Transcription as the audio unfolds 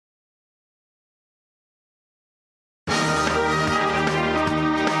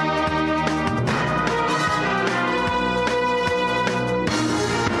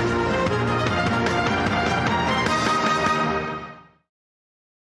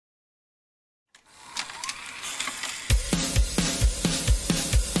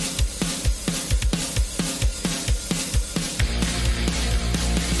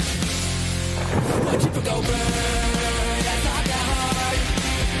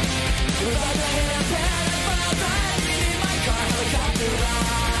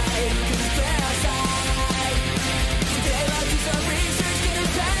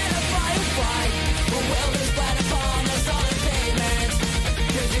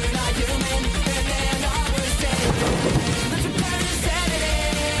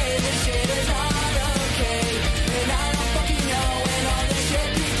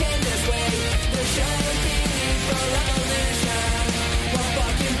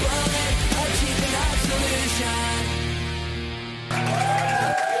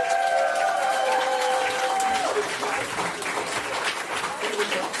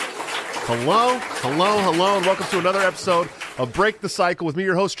Hello, and welcome to another episode of Break the Cycle with me,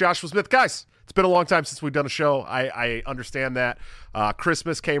 your host, Joshua Smith. Guys, it's been a long time since we've done a show. I understand that.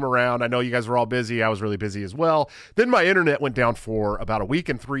 Christmas came around. I know you guys were all busy. I was really busy as well. Then my internet went down for about a week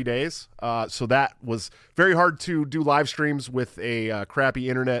and 3 days. So that was very hard to do live streams with a crappy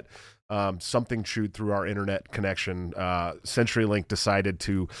internet. Something chewed through our internet connection. CenturyLink decided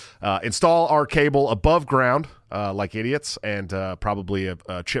to install our cable above ground like idiots, and probably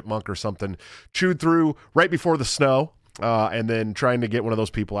a chipmunk or something chewed through right before the snow. And then trying to get one of those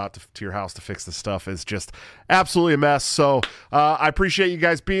people out to your house to fix the stuff is just absolutely a mess. So I appreciate you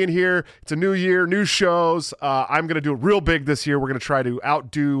guys being here. It's a new year, new shows. I'm going to do it real big this year. We're going to try to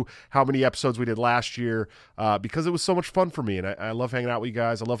outdo how many episodes we did last year because it was so much fun for me. And I love hanging out with you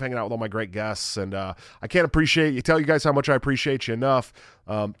guys. I love hanging out with all my great guests. And I can't tell you guys how much I appreciate you enough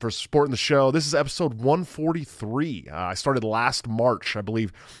for supporting the show. This is episode 143. I started last March, I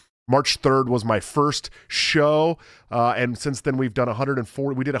believe. March 3rd was my first show, and since then we've done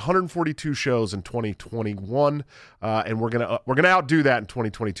 140. We did 142 shows in 2021, and we're gonna outdo that in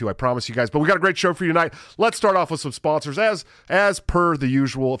 2022. I promise you guys. But we got a great show for you tonight. Let's start off with some sponsors, as per the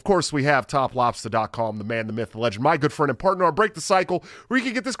usual. Of course, we have TopLobster.com, the man, the myth, the legend, my good friend and partner on Break the Cycle, where you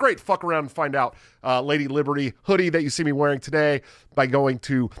can get this great fuck around and find out Lady Liberty hoodie that you see me wearing today by going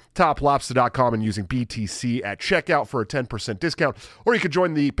to TopLobster.com and using BTC at checkout for a 10% discount, or you could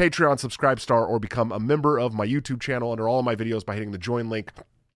join the Patreon Subscribe Star or become a member of my YouTube channel under all of my videos by hitting the join link,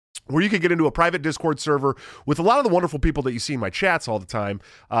 where you can get into a private Discord server with a lot of the wonderful people that you see in my chats all the time,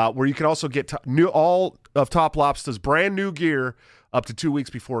 where you can also get all of Top Lobster's brand new gear up to 2 weeks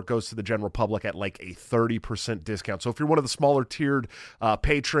before it goes to the general public at like a 30% discount. So if you're one of the smaller tiered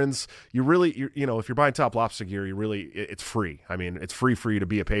patrons, if you're buying Top Lobster gear, it's free. I mean, it's free for you to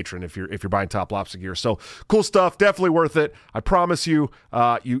be a patron if you're buying Top Lobster gear. So cool stuff, definitely worth it. I promise you,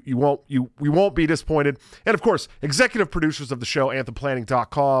 we won't be disappointed. And of course, executive producers of the show,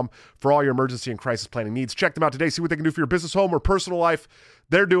 AnthemPlanning.com, for all your emergency and crisis planning needs. Check them out today. See what they can do for your business, home, or personal life.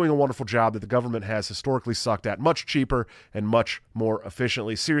 They're doing a wonderful job that the government has historically sucked at, much cheaper and much more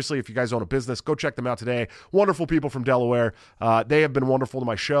efficiently. Seriously, if you guys own a business, go check them out today. Wonderful people from Delaware. They have been wonderful to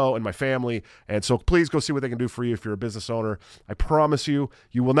my show and my family, and so please go see what they can do for you if you're a business owner. I promise you,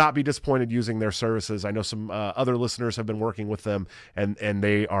 you will not be disappointed using their services. I know some other listeners have been working with them, and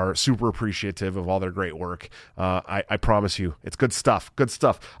they are super appreciative of all their great work. I promise you, it's good stuff. Good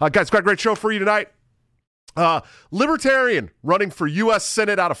stuff. Guys, got a great show for you tonight. Libertarian running for U.S.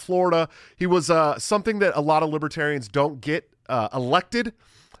 Senate out of Florida. He was something that a lot of libertarians don't get elected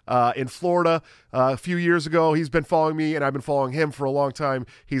in Florida a few years ago. He's been following me, and I've been following him for a long time.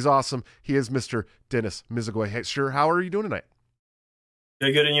 He's awesome. He is Mr. Dennis Mizagoy. Hey, sure, how are you doing tonight?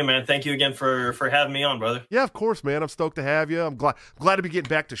 Good on you, man. Thank you again for having me on, brother. Yeah, of course, man. I'm stoked to have you. I'm glad to be getting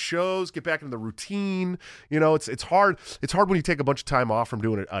back to shows, get back into the routine. You know, it's hard. It's hard when you take a bunch of time off from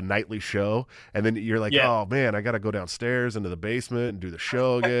doing a nightly show, and then you're like, oh man, I got to go downstairs into the basement and do the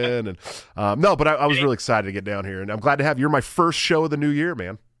show again. And but I was really excited to get down here, and I'm glad to have you. You're my first show of the new year,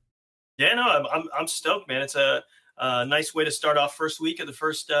 man. Yeah, no, I'm stoked, man. It's a nice way to start off first week of the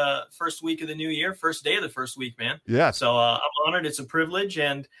first week of the new year, first day of the first week, man. Yeah. So I'm honored. It's a privilege.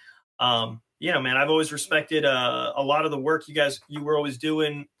 And, man, I've always respected a lot of the work you were always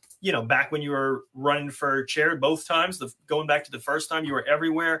doing, back when you were running for chair both times, going back to the first time, you were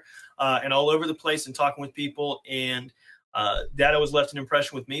everywhere and all over the place and talking with people. And that always left an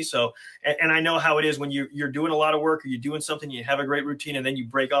impression with me. So, and I know how it is when you're doing a lot of work or you're doing something, you have a great routine, and then you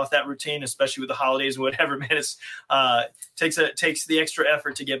break off that routine, especially with the holidays and whatever, man. It's takes the extra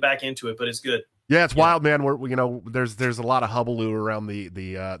effort to get back into it, but it's good. Yeah, it's wild, man. There's a lot of hubbub around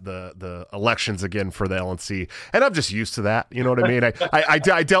the elections again for the LNC, and I'm just used to that. You know what I mean?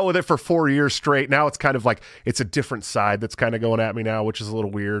 I dealt with it for 4 years straight. Now it's kind of like it's a different side that's kind of going at me now, which is a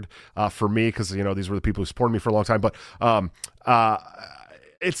little weird for me because these were the people who supported me for a long time. But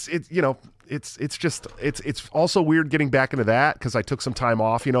it's also weird getting back into that because I took some time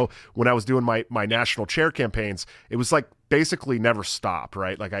off. When I was doing my national chair campaigns, it was like basically never stopped,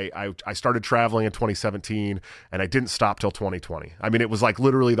 right? Like I started traveling in 2017 and I didn't stop till 2020. I mean, it was like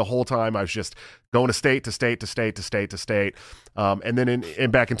literally the whole time I was just going to state to state to state to state to state. And then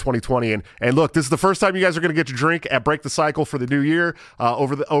back in 2020. And look, this is the first time you guys are going to get to drink at Break the Cycle for the new year.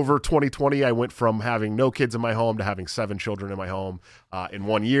 Over 2020, I went from having no kids in my home to having 7 children in my home in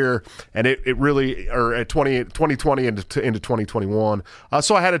 1 year. And it really, or at 2020 into 2021.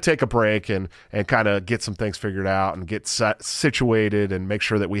 So I had to take a break and kind of get some things figured out and get situated and make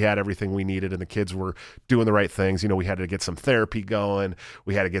sure that we had everything we needed and the kids were doing the right things. We had to get some therapy going.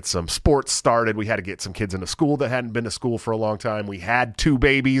 We had to get some sports started. We had to get some kids into school that hadn't been to school for a long time. We had 2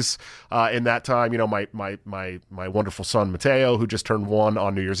 babies in that time. You know, my wonderful son Mateo, who just turned 1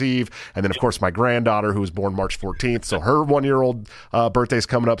 on New Year's Eve, and then of course my granddaughter, who was born March 14th. So her 1-year-old birthday's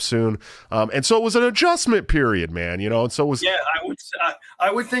coming up soon, and so it was an adjustment period, man. You know, and so it was. Yeah,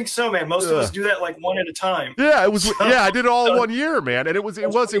 I would think so, man. Most of us do that like one at a time. Yeah, it was. So, yeah, I did it all 1 year, man, and it was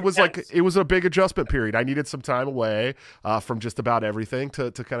a big adjustment period. I needed some time away from just about everything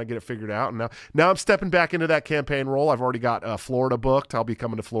to kind of get it figured out. And now I'm stepping back into that campaign role. I've already got Florida booked. I'll be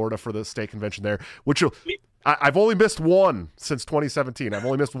coming to Florida for the state convention there, which I've only missed one since 2017. I've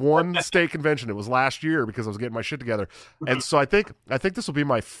only missed one state convention. It was last year because I was getting my shit together. And so I think this will be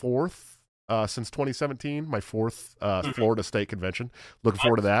my 4th since 2017, my 4th Florida state convention. Looking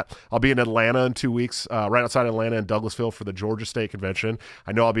forward to that. I'll be in Atlanta in 2 weeks, right outside Atlanta in Douglasville for the Georgia state convention.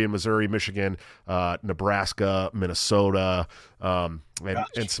 I know I'll be in Missouri, Michigan, Nebraska, Minnesota, and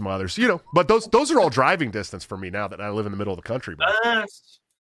some others. You know, but those are all driving distance for me now that I live in the middle of the country.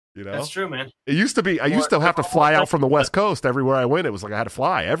 You know, that's true, man. It used to be. I used to have to fly out from the West Coast everywhere I went. It was like I had to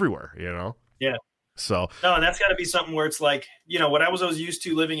fly everywhere. You know. Yeah. So no, and that's got to be something where it's like, you know, what I was always used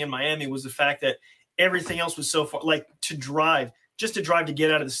to living in Miami was the fact that everything else was so far. Like to drive to get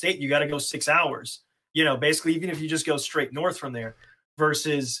out of the state, you got to go 6 hours. You know, basically, even if you just go straight north from there,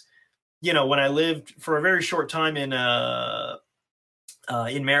 versus, you know, when I lived for a very short time in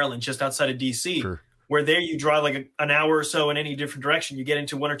Maryland, just outside of DC. Sure. Where there you drive like an hour or so in any different direction, you get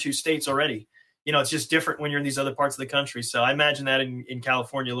into 1 or 2 states already. You know, it's just different when you're in these other parts of the country. So I imagine that in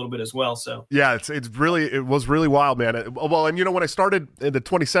California a little bit as well. So yeah, it was really wild, man. Well, and you know, when I started in the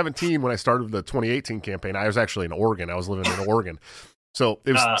 2017, when I started the 2018 campaign, I was actually in Oregon. I was living in Oregon, so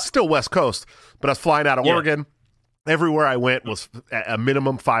it was still West Coast, but I was flying out of Oregon. Everywhere I went was a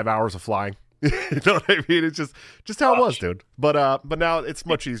minimum 5 hours of flying. You know what I mean? It's just how it was, dude. But now it's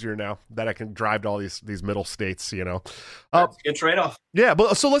much easier now that I can drive to all these middle states. You know, good trade off. Yeah,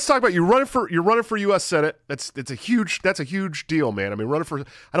 but so let's talk about you're running for U.S. Senate. That's a huge deal, man. I mean,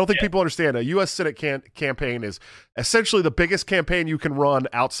 I don't think people understand a U.S. Senate campaign is essentially the biggest campaign you can run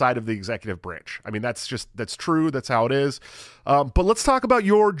outside of the executive branch. I mean, that's true. That's how it is. But let's talk about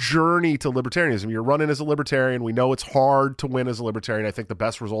your journey to libertarianism. You're running as a libertarian. We know it's hard to win as a libertarian. I think the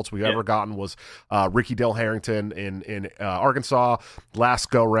best results we've ever gotten was Ricky Dale Harrington in Arkansas.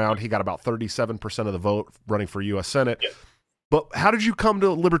 Last go round, he got about 37% of the vote running for U.S. Senate. Yeah. But how did you come to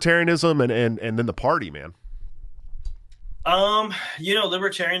libertarianism and then the party, man? You know,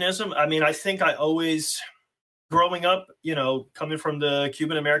 libertarianism, I mean, I think I always, growing up, you know, coming from the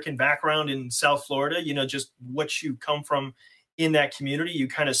Cuban-American background in South Florida, you know, just what you come from in that community, you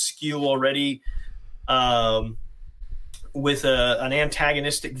kind of skew already with an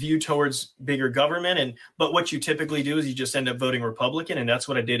antagonistic view towards bigger government. But what you typically do is you just end up voting Republican. And that's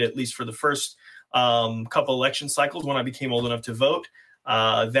what I did, at least for the first couple election cycles when I became old enough to vote.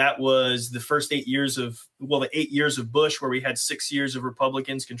 That was the first 8 years of the 8 years of Bush, where we had 6 years of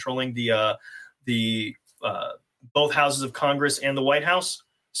Republicans controlling the both houses of Congress and the White House.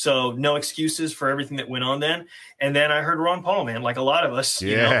 So no excuses for everything that went on then. And then I heard Ron Paul, man, like a lot of us,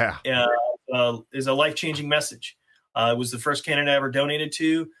 you know, is a life-changing message. It was the first candidate I ever donated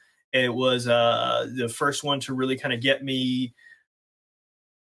to. It was the first one to really kind of get me,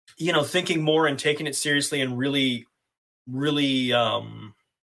 you know, thinking more and taking it seriously and really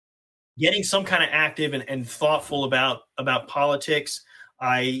getting some kind of active and thoughtful about politics.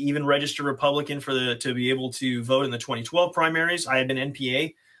 I even registered Republican to be able to vote in the 2012 primaries. I had been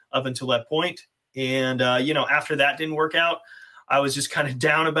NPA up until that point. And, you know, after that didn't work out, I was just kind of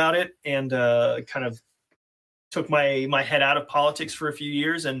down about it and kind of took my head out of politics for a few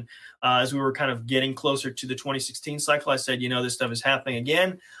years. And as we were kind of getting closer to the 2016 cycle, I said, you know, this stuff is happening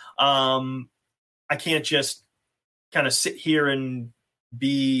again. I can't just kind of sit here and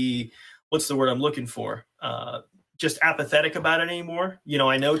be, what's the word I'm looking for? Just apathetic about it anymore. You know,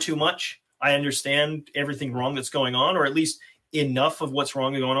 I know too much. I understand everything wrong that's going on, or at least enough of what's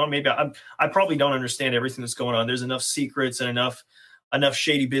wrong going on. Maybe I probably don't understand everything that's going on. There's enough secrets and enough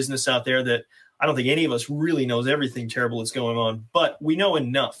shady business out there that I don't think any of us really knows everything terrible that's going on, but we know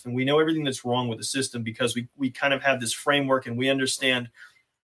enough and we know everything that's wrong with the system because we kind of have this framework and we understand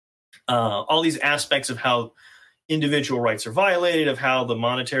all these aspects of how individual rights are violated, of how the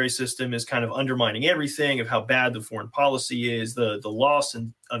monetary system is kind of undermining everything, of how bad the foreign policy is, the loss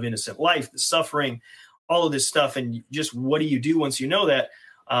of innocent life, the suffering, all of this stuff. And just what do you do once you know that?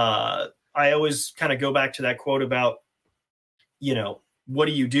 I always kind of go back to that quote about, you know, what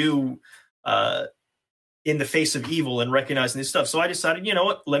do you do in the face of evil and recognizing this stuff? So I decided, you know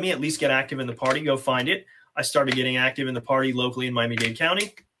what, let me at least get active in the party, go find it. I started getting active in the party locally in Miami-Dade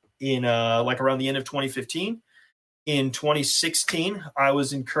County in like around the end of 2015. in 2016, I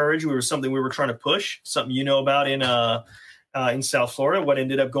was encouraged. We were something we were trying to push, something you know about in South Florida. What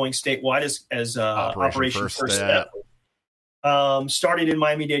ended up going statewide as Operation First Step. Started in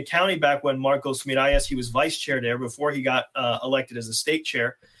Miami-Dade County back when Marcos Miralles, he was vice chair there before he got elected as a state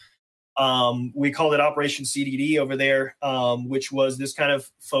chair. We called it Operation CDD over there, which was this kind of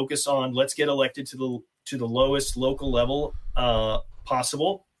focus on let's get elected to the lowest local level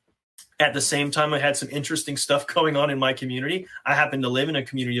possible. At the same time, I had some interesting stuff going on in my community. I happen to live in a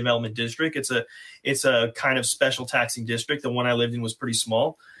community development district. It's a kind of special taxing district. The one I lived in was pretty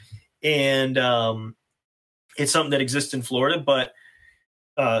small, and it's something that exists in Florida. But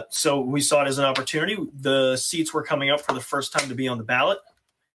so we saw it as an opportunity. The seats were coming up for the first time to be on the ballot,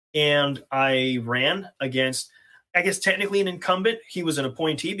 and I ran against, I guess, technically an incumbent. He was an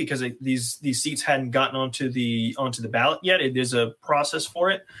appointee because these seats hadn't gotten onto the ballot yet. It is a process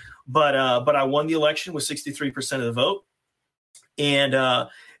for it. But I won the election with 63% of the vote, and a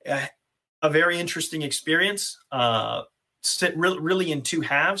very interesting experience. Really in two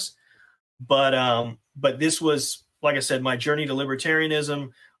halves, but this was, like I said, my journey to libertarianism.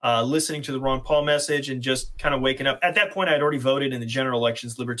 Listening to the Ron Paul message and just kind of waking up. At that point, I had already voted in the general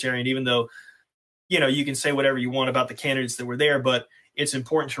elections libertarian, even though, you can say whatever you want about the candidates that were there, but it's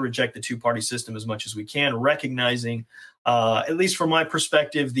important to reject the two-party system as much as we can, recognizing, at least from my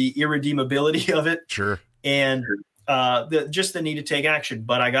perspective, the irredeemability of it. Sure. And just the need to take action.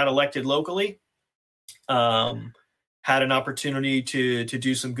 But I got elected locally, had an opportunity to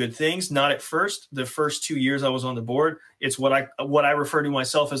do some good things. Not at first. The first 2 years I was on the board, it's what I refer to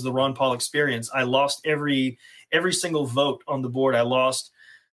myself as the Ron Paul experience. I lost every single vote on the board. I lost,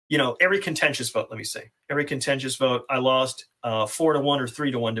 every contentious vote, let me say. Every contentious vote, I lost 4-1 or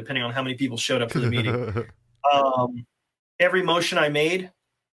 3-1, depending on how many people showed up for the meeting. Every motion I made,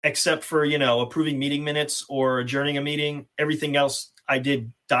 except for, approving meeting minutes or adjourning a meeting, everything else I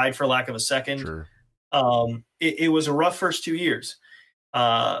did died for lack of a second. Sure. It was a rough first 2 years.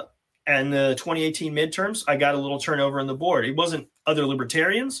 And the 2018 midterms, I got a little turnover on the board. It wasn't other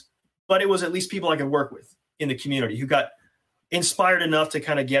libertarians, but it was at least people I could work with in the community who got inspired enough to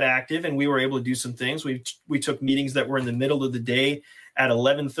kind of get active, and we were able to do some things. We took meetings that were in the middle of the day at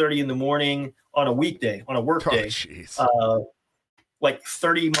 11:30 in the morning on a weekday, on a work day, like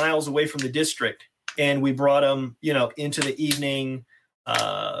 30 miles away from the district. And we brought them, into the evening,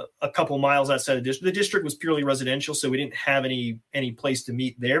 a couple miles outside of the district. The district was purely residential, so we didn't have any place to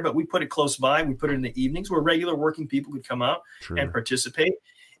meet there, but we put it close by. We put it in the evenings where regular working people could come out and participate.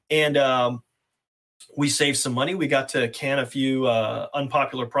 And we saved some money. We got to can a few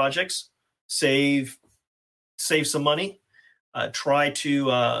unpopular projects, save some money, try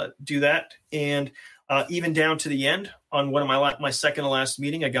to do that. And even down to the end on one of my second to last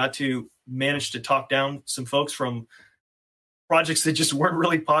meeting, I got to manage to talk down some folks from projects that just weren't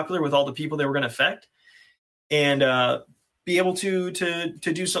really popular with all the people they were going to affect, and be able to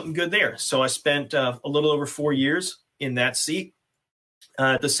do something good there. So I spent a little over 4 years in that seat.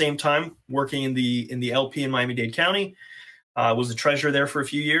 At the same time, working in the LP in Miami-Dade County, was the treasurer there for a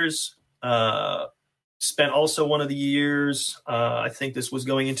few years. Spent also one of the years, I think this was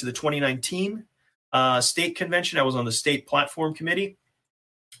going into the 2019 state convention. I was on the state platform committee.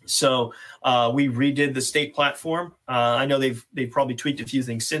 So we redid the state platform. I know they've probably tweaked a few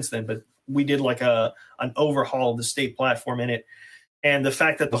things since then, but we did like an overhaul of the state platform in it. And the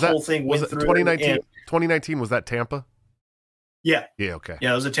fact that the whole thing went through 2019, was that Tampa? Yeah. Yeah. Okay.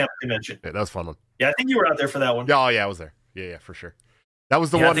 Yeah, it was a Tampa convention. Yeah, that was a fun one. Yeah, I think you were out there for that one. Oh yeah, I was there. Yeah, for sure. That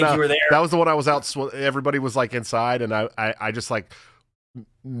was the one. I think you were there. That was the one I was out. Everybody was like inside, and I just like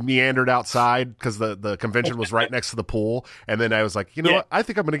meandered outside because the convention was right next to the pool. And then I was like, what? I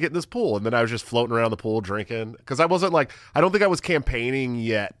think I'm going to get in this pool. And then I was just floating around the pool drinking because I wasn't like, I don't think I was campaigning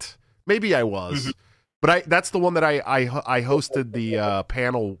yet. Maybe I was. Mm-hmm. But that's the one that I hosted the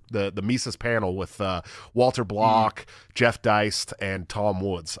panel, the Mises panel with Walter Block, Jeff Deist, and Tom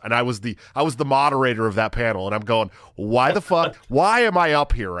Woods, and I was the moderator of that panel. And I'm going, why the fuck? Why am I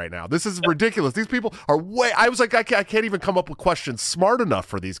up here right now? This is ridiculous. These people are way. I was like, I can't even come up with questions smart enough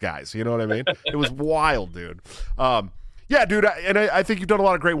for these guys. You know what I mean? It was wild, dude. Yeah, dude, I think you've done a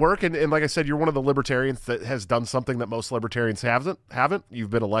lot of great work, and like I said, you're one of the libertarians that has done something that most libertarians haven't. You've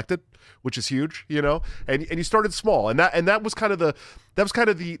been elected, which is huge, and you started small, and that was kind of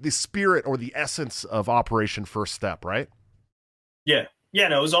the spirit or the essence of Operation First Step, right? Yeah,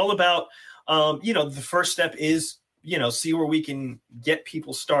 no, it was all about the first step is see where we can get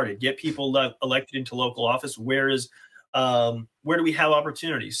people started, get people elected into local office. Where do we have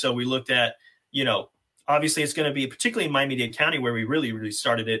opportunities? So we looked at obviously, it's going to be, particularly in Miami-Dade County, where we really, really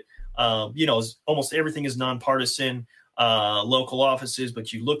started it, Almost everything is nonpartisan, local offices,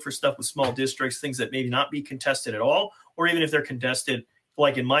 but you look for stuff with small districts, things that maybe not be contested at all, or even if they're contested,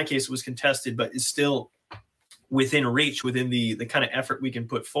 like in my case, it was contested, but is still within reach, within the kind of effort we can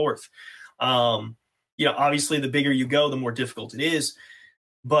put forth. Obviously the bigger you go, the more difficult it is.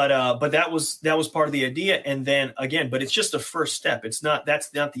 But that was part of the idea. And then again, but it's just a first step. That's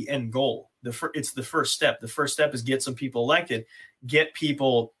not the end goal. It's the first step. The first step is get some people elected, get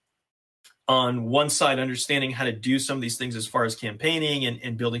people on one side understanding how to do some of these things as far as campaigning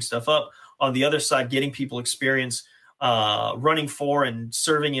and building stuff up. On the other side, getting people experience running for and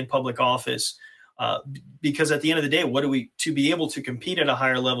serving in public office. Because at the end of the day, to be able to compete at a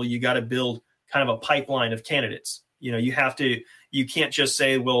higher level, you got to build kind of a pipeline of candidates. You can't just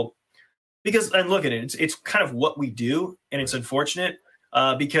say, well, and look at it, it's kind of what we do. And it's unfortunate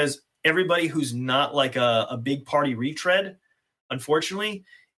because everybody who's not like a big party retread, unfortunately,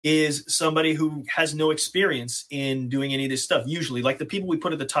 is somebody who has no experience in doing any of this stuff. Usually, like the people we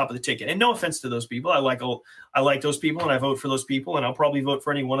put at the top of the ticket. And no offense to those people, I like those people, and I vote for those people, and I'll probably vote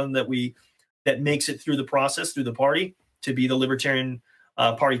for any one of them that makes it through the process, through the party, to be the Libertarian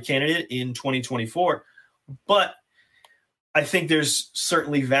Party candidate in 2024. But I think there's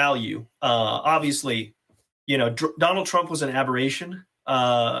certainly value. Obviously, Donald Trump was an aberration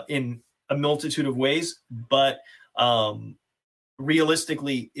in a multitude of ways, but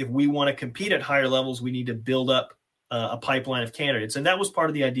realistically, if we want to compete at higher levels, we need to build up a pipeline of candidates. And that was part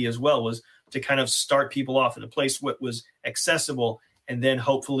of the idea as well, was to kind of start people off in a place what was accessible. And then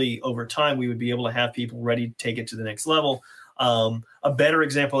hopefully over time, we would be able to have people ready to take it to the next level. A better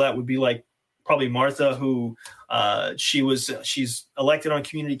example of that would be like probably Martha, who she's elected on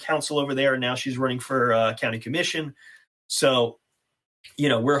community council over there, and now she's running for county commission. So,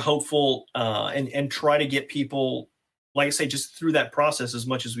 we're hopeful and try to get people, like I say, just through that process as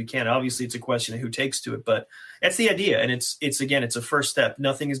much as we can. Obviously, it's a question of who takes to it, but that's the idea. And it's a first step.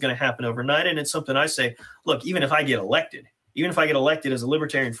 Nothing is going to happen overnight. And it's something I say, look, even if I get elected as a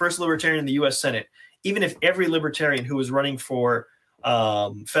libertarian, first libertarian in the U.S. Senate, even if every libertarian who was running for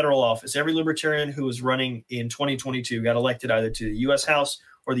federal office, every libertarian who was running in 2022 got elected either to the U.S. House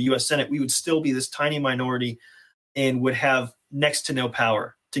or the U.S. Senate, we would still be this tiny minority and would have next to no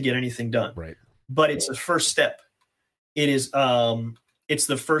power to get anything done. Right. But it's the first step. It is it's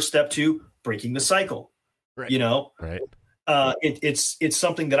the first step to breaking the cycle. Right. Right. It's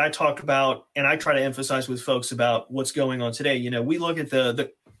something that I talk about and I try to emphasize with folks about what's going on today. We look at all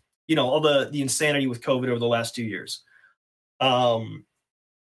the insanity with COVID over the last 2 years.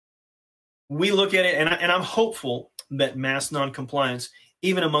 We look at it and I'm hopeful that mass noncompliance,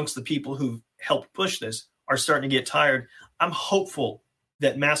 even amongst the people who've helped push this, are starting to get tired. I'm hopeful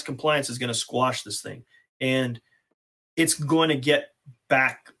that mass compliance is going to squash this thing and it's going to get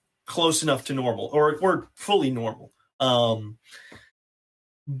back close enough to normal or fully normal.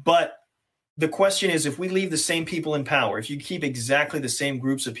 But the question is, if we leave the same people in power, if you keep exactly the same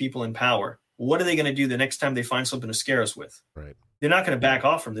groups of people in power, what are they going to do the next time they find something to scare us with? Right. They're not going to back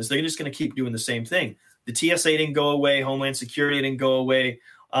off from this. They're just going to keep doing the same thing. The TSA didn't go away. Homeland Security didn't go away.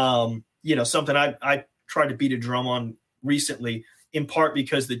 Something I tried to beat a drum on recently, in part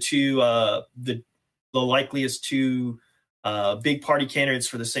because the likeliest two big party candidates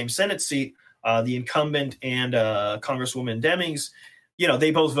for the same Senate seat, the incumbent and Congresswoman Demings,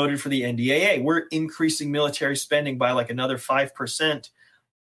 they both voted for the NDAA. We're increasing military spending by like another 5%.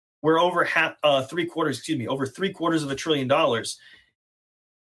 We're over over $750 billion.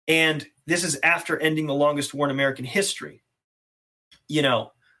 And this is after ending the longest war in American history.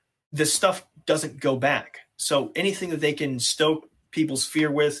 This stuff doesn't go back. So anything that they can stoke people's fear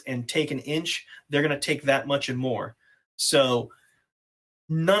with and take an inch, they're going to take that much and more. So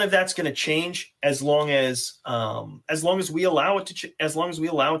none of that's going to change as long as we allow it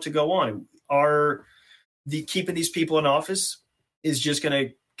to go on. Keeping these people in office is just going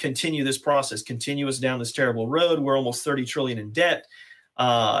to continue this process, continue us down this terrible road. We're almost $30 trillion in debt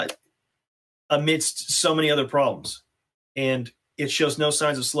amidst so many other problems, and it shows no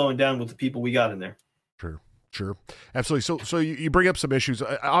signs of slowing down with the people we got in there. Sure, absolutely. So you bring up some issues.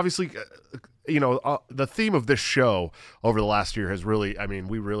 Obviously, the theme of this show over the last year has really,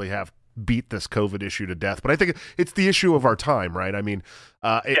 we really have beat this COVID issue to death, but I think it's the issue of our time, right?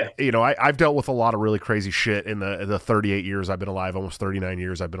 I've dealt with a lot of really crazy shit in the 38 years I've been alive, almost 39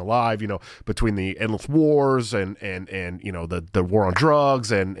 years I've been alive, between the endless wars and the war on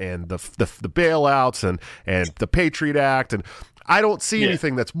drugs and the bailouts and the Patriot Act and I don't see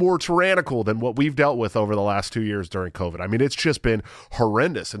anything that's more tyrannical than what we've dealt with over the last 2 years during COVID. I mean, it's just been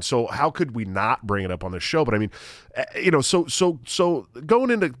horrendous. And so how could we not bring it up on the show? But I mean, so going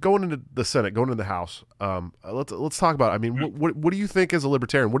into the Senate, going into the House, let's talk about it. I mean, what do you think as a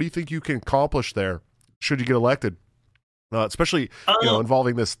libertarian? What do you think you can accomplish there should you get elected? Especially,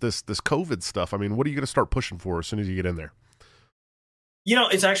 involving this COVID stuff. I mean, what are you going to start pushing for as soon as you get in there?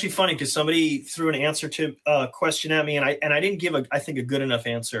 It's actually funny because somebody threw an answer to a question at me, and I didn't give a good enough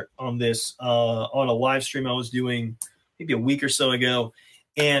answer on this on a live stream I was doing maybe a week or so ago.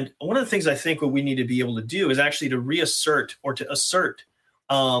 And one of the things I think what we need to be able to do is actually to reassert or to assert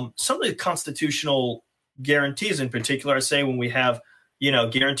some of the constitutional guarantees. In particular, I say when we have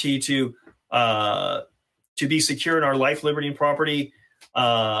guarantee to be secure in our life, liberty, and property,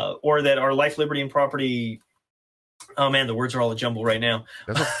 or that our life, liberty, and property. Oh man, the words are all a jumble right now.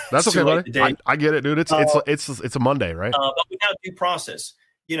 That's okay, buddy. I get it, dude. It's a Monday, right? But without due process,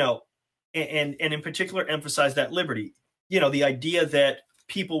 and in particular, emphasize that liberty. The idea that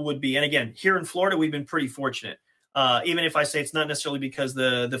people would be, and again, here in Florida, we've been pretty fortunate. Even if I say it's not necessarily because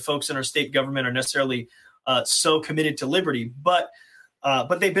the folks in our state government are necessarily so committed to liberty, but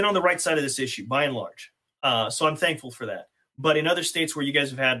they've been on the right side of this issue by and large. So I'm thankful for that. But in other states where you guys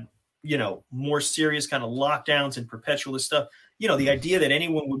have had more serious kind of lockdowns and perpetual this stuff, the idea that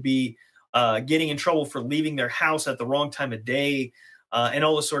anyone would be getting in trouble for leaving their house at the wrong time of day and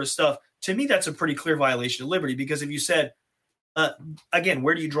all this sort of stuff, to me, that's a pretty clear violation of liberty. Because if you said, again,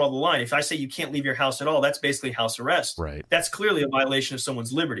 where do you draw the line? If I say you can't leave your house at all, that's basically house arrest. Right. That's clearly a violation of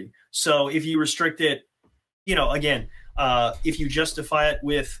someone's liberty. So if you restrict it, again, if you justify it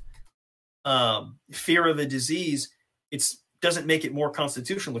with fear of a disease, it's doesn't make it more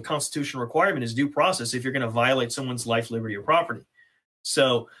constitutional. The constitutional requirement is due process if you're going to violate someone's life, liberty, or property.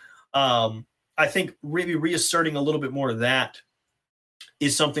 So I think maybe reasserting a little bit more of that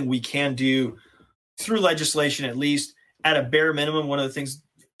is something we can do through legislation, at least at a bare minimum. One of the things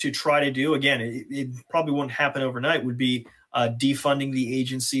to try to do, again, it probably won't happen overnight, would be defunding the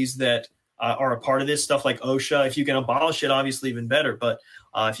agencies that are a part of this stuff, like OSHA. If you can abolish it, obviously even better. But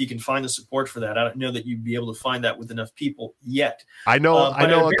if you can find the support for that, I don't know that you'd be able to find that with enough people yet. I know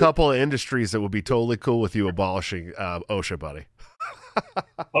a couple of industries that would be totally cool with you abolishing OSHA, buddy.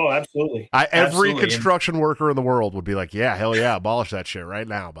 Oh, absolutely. Every construction worker in the world would be like, yeah, hell yeah, abolish that shit right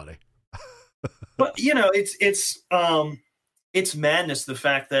now, buddy. But it's madness, the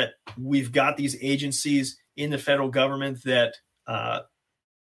fact that we've got these agencies in the federal government that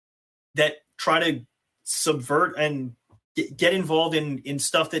try to subvert and get involved in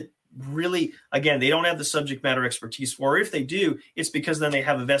stuff that really, again, they don't have the subject matter expertise for. Or if they do, it's because then they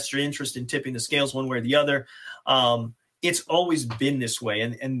have a vested interest in tipping the scales one way or the other. It's always been this way.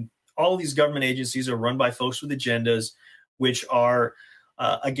 And all of these government agencies are run by folks with agendas, which are,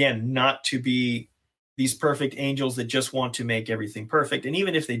 again, not to be these perfect angels that just want to make everything perfect. And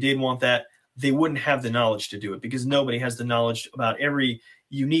even if they did want that, they wouldn't have the knowledge to do it, because nobody has the knowledge about every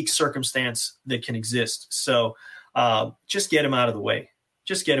unique circumstance that can exist. So just get them out of the way.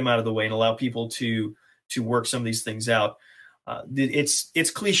 Just get them out of the way and allow people to work some of these things out.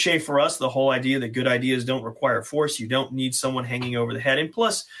 It's cliche for us, the whole idea that good ideas don't require force. You don't need someone hanging over the head. And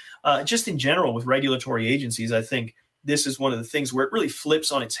plus, just in general with regulatory agencies, I think this is one of the things where it really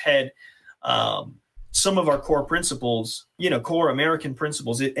flips on its head some of our core principles, core American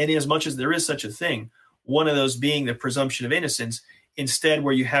principles. And as much as there is such a thing, one of those being the presumption of innocence, instead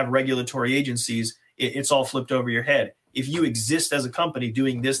where you have regulatory agencies, it's all flipped over your head. If you exist as a company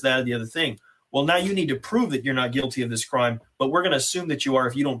doing this, that, or the other thing, well, now you need to prove that you're not guilty of this crime, but we're going to assume that you are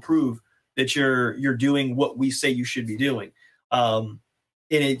if you don't prove that you're doing what we say you should be doing. And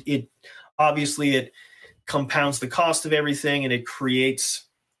it obviously it compounds the cost of everything, and it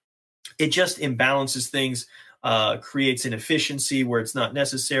just imbalances things, creates inefficiency where it's not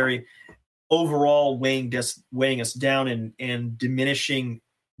necessary, overall weighing us down and diminishing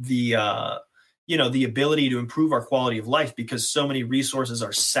the the ability to improve our quality of life, because so many resources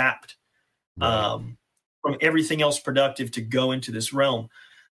are sapped from everything else productive to go into this realm.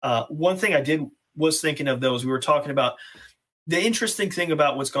 One thing I was thinking of, though, as we were talking about, the interesting thing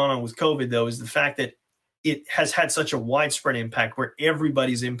about what's gone on with COVID, though, is the fact that it has had such a widespread impact where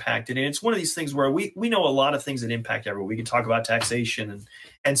everybody's impacted. And it's one of these things where we know a lot of things that impact everyone. We can talk about taxation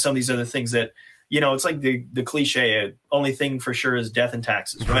and some of these other things that, it's like the cliche, only thing for sure is death and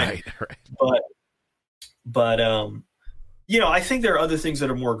taxes, right? Right. But I think there are other things that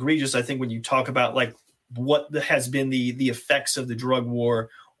are more egregious. I think when you talk about like what has been the effects of the drug war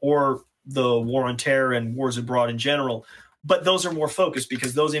or the war on terror and wars abroad in general, but those are more focused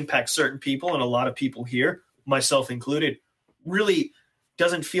because those impact certain people, and a lot of people here, myself included, really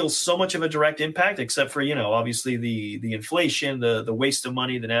doesn't feel so much of a direct impact, except for, obviously the inflation, the waste of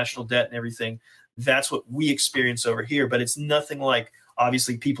money, the national debt and everything. That's what we experience over here. But it's nothing like,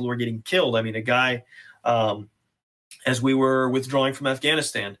 obviously, people who are getting killed. I mean, a guy, as we were withdrawing from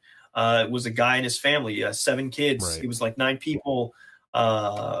Afghanistan, it was a guy and his family, 7 kids. Right. It was like 9 people.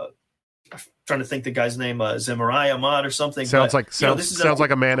 I'm trying to think the guy's name, Zemarai Ahmad or something. Sounds but, sounds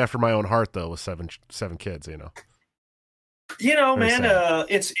like a man after my own heart, though, with seven kids. Man,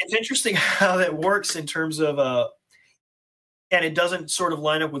 it's interesting how that works in terms of, and it doesn't sort of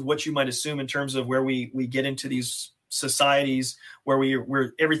line up with what you might assume in terms of where we get into these societies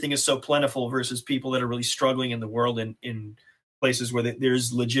where everything is so plentiful versus people that are really struggling in the world in places where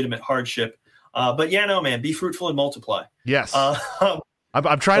there's legitimate hardship. But yeah, no, man, be fruitful and multiply. Yes.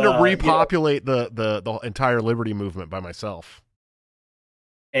 I'm trying to repopulate the entire liberty movement by myself.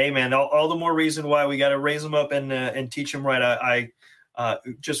 Hey, man, all the more reason why we got to raise them up and teach them right. I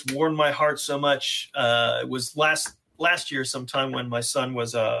just warmed my heart so much. It was last year sometime when my son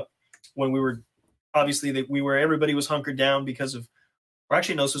was when we were obviously everybody was hunkered down because of, or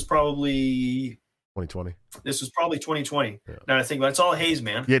actually no, this was probably 2020. This was probably 2020. Yeah. Now I think about it's all haze,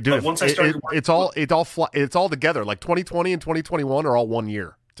 man. Yeah, dude. But once I started, it's all together. Like 2020 and 2021 are all 1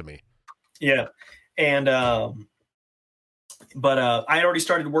 year to me. Yeah, and but I had already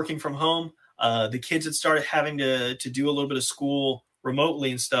started working from home. The kids had started having to do a little bit of school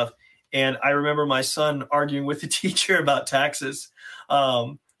remotely and stuff. And I remember my son arguing with the teacher about taxes,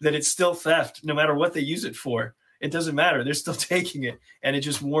 that it's still theft, no matter what they use it for. It doesn't matter. They're still taking it. And it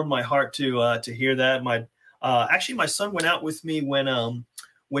just warmed my heart to hear that. Actually, my son went out with me when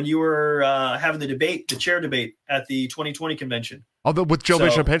you were having the chair debate at the 2020 convention. Although with Joe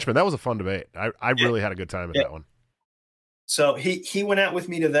Bishop Henchman, that was a fun debate. I really had a good time at that one. So he went out with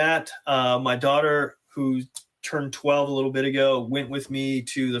me to that. My daughter, who turned 12 a little bit ago, went with me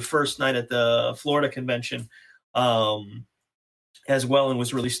to the first night at the Florida convention as well, and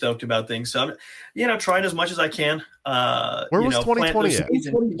was really stoked about things. So I'm, trying as much as I can. Where was 2020 at?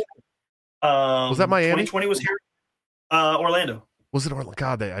 Was that Miami? 2020 was here, Orlando. Was it Orlando?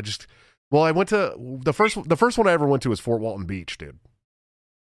 God, I went to the first one I ever went to was Fort Walton Beach, dude.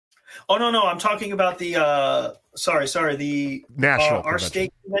 Oh no, I'm talking about the the national our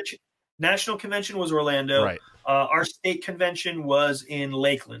state convention. National convention was Orlando. Right. Our state convention was in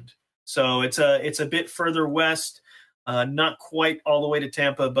Lakeland, so it's a bit further west, not quite all the way to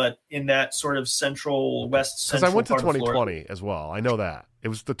Tampa, but in that sort of central west. Because I went to 2020 as well. I know that it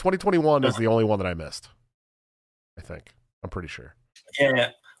was the 2021 is the only one that I missed. I think I'm pretty sure. Yeah.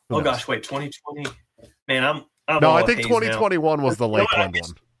 Gosh, wait, 2020. Man, I'm no. I think 2021 now. Was the Lakeland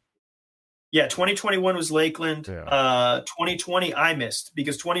one. Yeah, 2021 was Lakeland. Yeah. 2020 I missed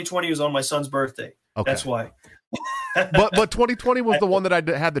because 2020 was on my son's birthday. Okay. That's why. but 2020 was the one that I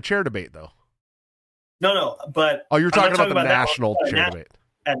had the chair debate, though. No, but you're talking about the national chair debate.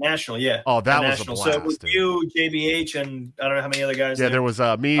 At national, yeah. Oh, that was national. a blast. So it was you, JBH, and I don't know how many other guys. Yeah, there was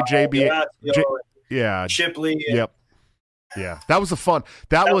me, JBH, yeah, Shipley. Yep. Yeah, that was fun.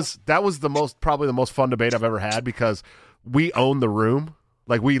 That was probably the most fun debate I've ever had because we owned the room.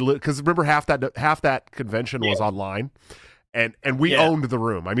 Like because remember half that convention was online, and we owned the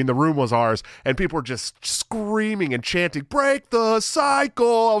room. I mean, the room was ours, and people were just screaming and chanting, "Break the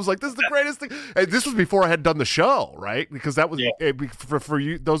cycle!" I was like, "This is the greatest thing!" And this was before I had done the show, right? Because that was for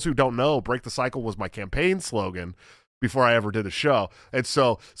you, those who don't know, "Break the cycle" was my campaign slogan before I ever did a show. And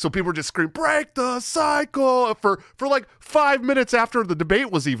so people were just screaming, "Break the cycle!" For like 5 minutes after the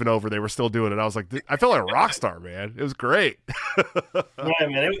debate was even over, they were still doing it. I was like, I felt like a rock star, man. It was great. Yeah,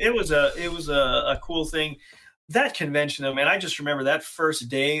 man. It was a cool thing. That convention, though, man, I just remember that first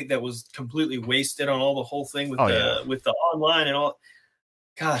day that was completely wasted on the whole thing with the online and all.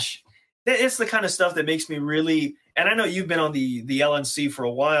 Gosh, it's the kind of stuff that makes me really. And I know you've been on the LNC for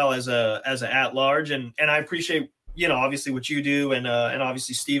a while as a at large, and I appreciate obviously what you do, and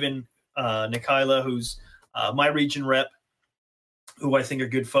obviously Stephen Nikila, who's my region rep, who I think are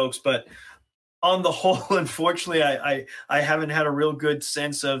good folks, but. On the whole, unfortunately, I haven't had a real good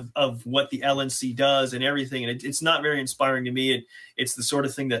sense of what the LNC does and everything. And it's not very inspiring to me. It's the sort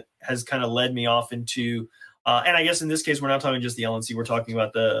of thing that has kind of led me off into, and I guess in this case, we're not talking just the LNC. We're talking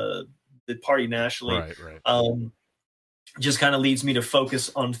about the party nationally. Right. Just kind of leads me to focus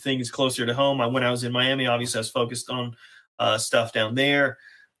on things closer to home. When I was in Miami, obviously I was focused on stuff down there.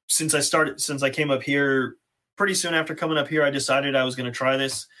 Since I came up here, pretty soon after coming up here, I decided I was going to try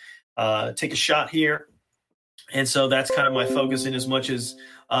this. Take a shot here. And so that's kind of my focus in as much as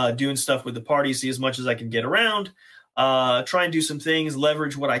doing stuff with the party, see as much as I can get around, try and do some things,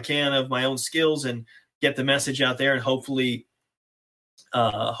 leverage what I can of my own skills and get the message out there and hopefully,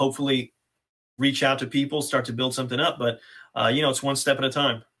 hopefully reach out to people, start to build something up. But it's one step at a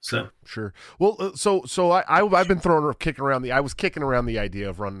time. So Sure. Well, so I've been kicking around the idea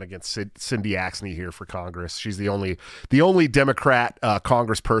of running against Cindy Axne here for Congress. She's the only Democrat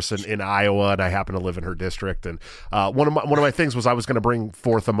congressperson in Iowa, and I happen to live in her district. And one of my things was I was going to bring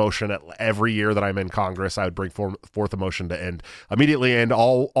forth a motion every year that I'm in Congress. I would bring forth a motion to immediately end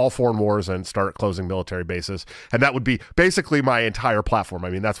all foreign wars and start closing military bases, and that would be basically my entire platform.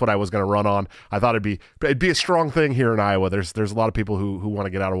 I mean, that's what I was going to run on. I thought it'd be a strong thing here in Iowa. There's a lot of people who want to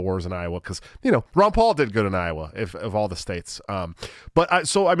get out of wars in Iowa because Ron Paul did good in Iowa of all the states.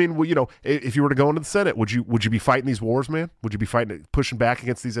 If you were to go into the Senate, would you be fighting these wars, man? Would you be pushing back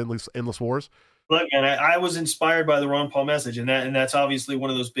against these endless wars? Look, man, I was inspired by the Ron Paul message, and that's obviously one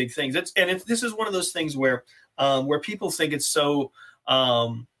of those big things. This is one of those things where people think it's so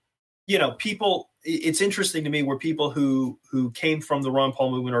people. It's interesting to me where people who came from the Ron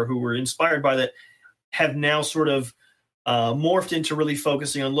Paul movement or who were inspired by that have now sort of morphed into really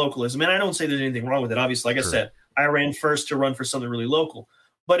focusing on localism. And I don't say there's anything wrong with it. Obviously, like I said, I ran first to run for something really local.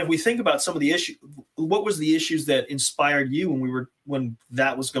 But if we think about some of the issues, what was the issues that inspired you when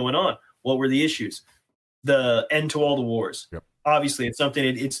that was going on? What were the issues? The end to all the wars. Yep. Obviously, it's something.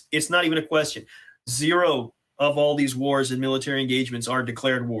 It's not even a question. 0 of all these wars and military engagements are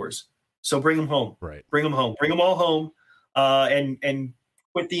declared wars. So bring them home. Right. Bring them home. Bring them all home. And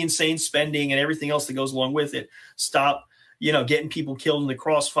quit the insane spending and everything else that goes along with it. Stop. Getting people killed in the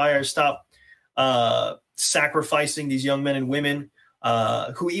crossfire. Stop sacrificing these young men and women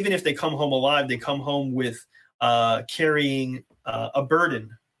who, even if they come home alive, they come home with carrying a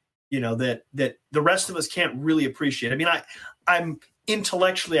burden, that the rest of us can't really appreciate. I mean, I'm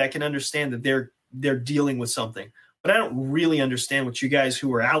intellectually, I can understand that they're dealing with something, but I don't really understand what you guys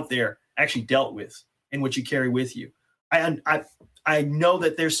who are out there actually dealt with and what you carry with you. I know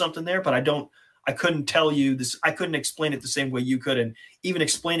that there's something there, but I couldn't tell you this. I couldn't explain it the same way you could. And even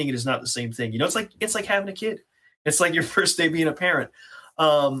explaining it is not the same thing. It's like having a kid. It's like your first day being a parent.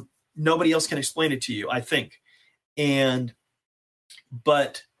 Nobody else can explain it to you, I think.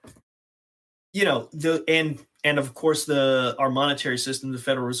 But of course our monetary system, the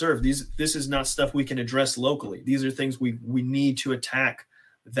Federal Reserve, this is not stuff we can address locally. These are things we need to attack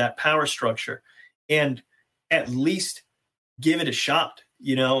that power structure and at least give it a shot.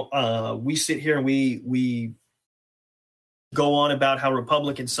 We sit here and we go on about how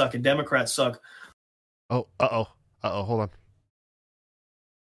Republicans suck and Democrats suck. Oh, hold on.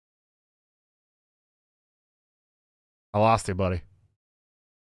 I lost you, buddy.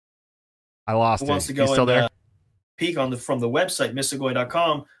 I lost you. Wants to go you still there? Peek from the website,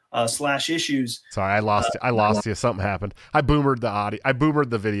 Mississauga.com /issues. Sorry, I lost you. Something happened. I boomered the audio. I boomered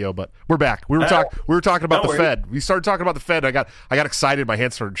the video, but we're back. We were talking about the Fed. We started talking about the Fed. I got excited. My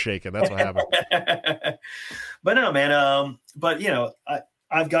hands started shaking. That's what happened. But no, man.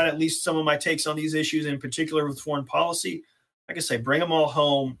 I've got at least some of my takes on these issues, in particular with foreign policy. Like I say, bring them all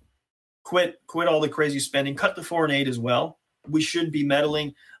home. Quit all the crazy spending. Cut the foreign aid as well. We shouldn't be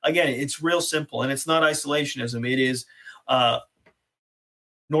meddling. Again, it's real simple, and it's not isolationism. It is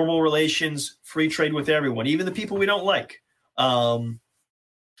normal relations, free trade with everyone, even the people we don't like,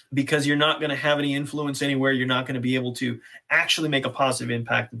 because you're not going to have any influence anywhere. You're not going to be able to actually make a positive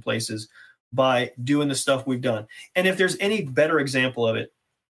impact in places by doing the stuff we've done. And if there's any better example of it,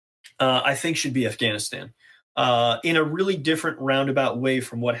 I think should be Afghanistan, in a really different roundabout way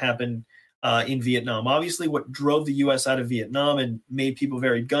from what happened in Vietnam. Obviously, what drove the U.S. out of Vietnam and made people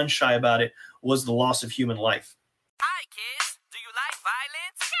very gun shy about it was the loss of human life. Hi, kids. Do you like violence?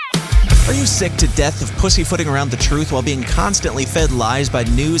 Are you sick to death of pussyfooting around the truth while being constantly fed lies by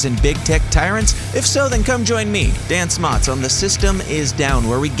news and big tech tyrants? If so, then come join me, Dan Smots, on The System Is Down,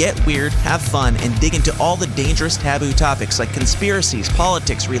 where we get weird, have fun, and dig into all the dangerous taboo topics like conspiracies,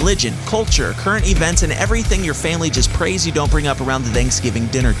 politics, religion, culture, current events, and everything your family just prays you don't bring up around the Thanksgiving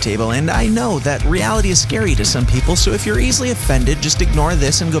dinner table. And I know that reality is scary to some people, so if you're easily offended, just ignore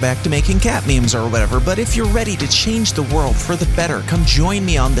this and go back to making cat memes or whatever. But if you're ready to change the world for the better, come join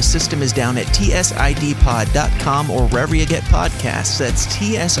me on The System Is Down at tsidpod.com or wherever you get podcasts. That's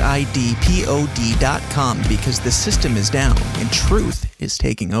tsidpod.com, because the system is down and truth is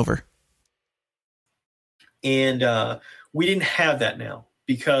taking over. And we didn't have that now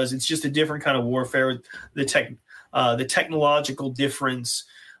because it's just a different kind of warfare. The technological difference,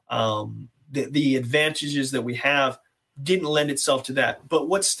 the advantages that we have didn't lend itself to that. But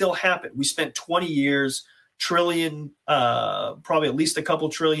what still happened? We spent 20 years, trillion, probably at least a couple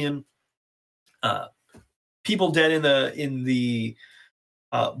trillion people dead in the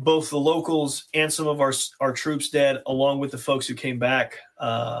both the locals and some of our troops dead, along with the folks who came back.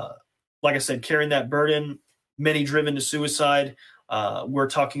 Like I said, carrying that burden, many driven to suicide. We're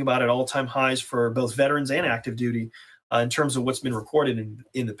talking about at all-time highs for both veterans and active duty in terms of what's been recorded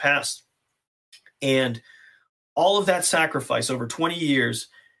in the past. And all of that sacrifice over 20 years,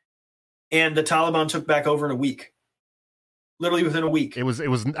 and the Taliban took back over in a week. Literally within a week. It was.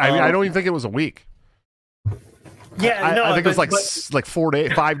 I don't even think it was a week. Yeah, I think it was like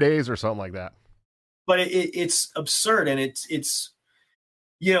 5 days or something like that. But it's absurd, and it's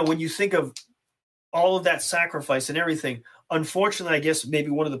when you think of all of that sacrifice and everything. Unfortunately, I guess maybe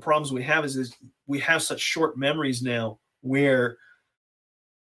one of the problems we have is we have such short memories now, where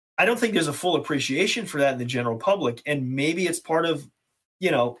I don't think there's a full appreciation for that in the general public, and maybe it's part of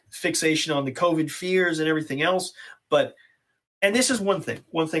fixation on the COVID fears and everything else, but. And this is one thing.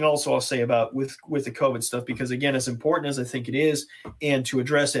 One thing also I'll say about with the COVID stuff, because again, as important as I think it is, and to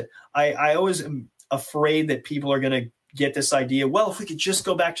address it, I always am afraid that people are going to get this idea, well, if we could just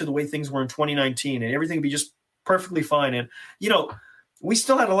go back to the way things were in 2019 and everything would be just perfectly fine. And, we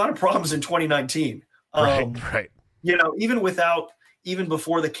still had a lot of problems in 2019. Right. Even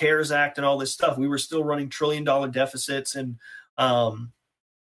before the CARES Act and all this stuff, we were still running $1 trillion deficits and,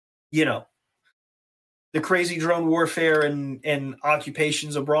 the crazy drone warfare and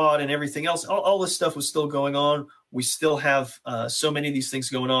occupations abroad and everything else, all this stuff was still going on. We still have so many of these things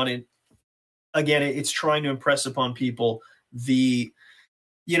going on. And again, it's trying to impress upon people the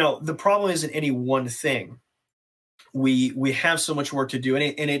problem isn't any one thing. We have so much work to do.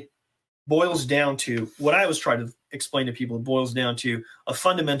 And it boils down to what I was trying to explain to people. It boils down to a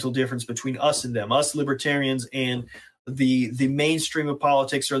fundamental difference between us and them, us libertarians and the mainstream of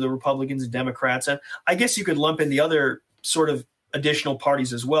politics, or the Republicans and Democrats. And I guess you could lump in the other sort of additional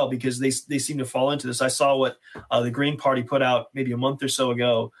parties as well, because they seem to fall into this. I saw what the Green Party put out maybe a month or so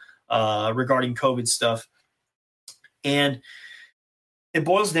ago regarding COVID stuff. And it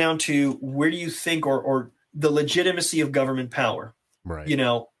boils down to, where do you think, or the legitimacy of government power? Right.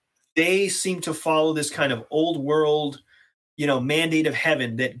 They seem to follow this kind of old world, mandate of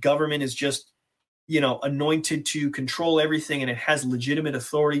heaven, that government is just anointed to control everything, and it has legitimate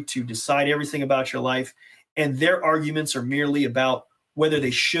authority to decide everything about your life. And their arguments are merely about whether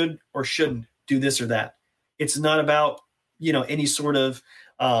they should or shouldn't do this or that. It's not about, any sort of,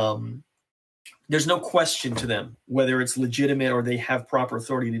 there's no question to them whether it's legitimate or they have proper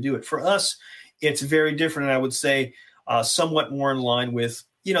authority to do it. For us, it's very different. And I would say somewhat more in line with,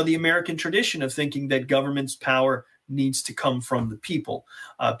 the American tradition of thinking that government's power needs to come from the people.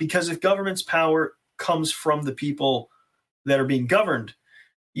 Because if government's power comes from the people that are being governed,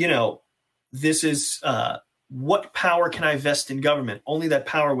 this is what power can I vest in government? Only that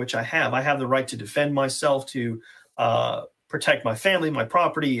power which I have. I have the right to defend myself, to protect my family, my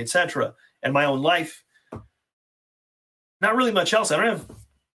property, etc., and my own life. Not really much else. I don't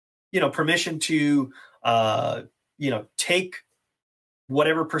have, permission to, take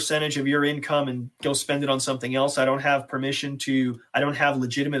whatever percentage of your income and go spend it on something else. I don't have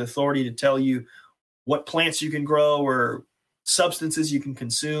legitimate authority to tell you what plants you can grow, or substances you can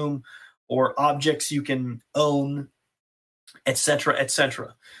consume, or objects you can own, et cetera, et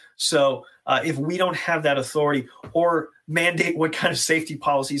cetera. So if we don't have that authority, or mandate what kind of safety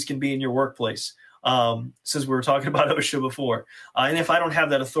policies can be in your workplace, since we were talking about OSHA before, and if I don't have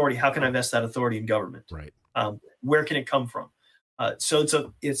that authority, how can I vest that authority in government? Right. Where can it come from? So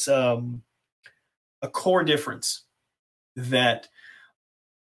it's a core difference that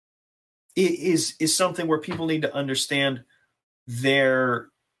is something where people need to understand their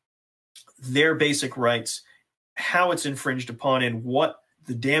basic rights, how it's infringed upon, and what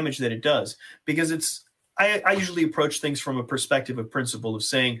the damage that it does. Because I usually approach things from a perspective of principle, of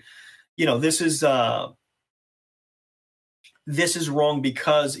saying, this is wrong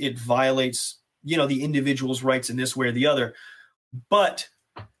because it violates, the individual's rights in this way or the other. But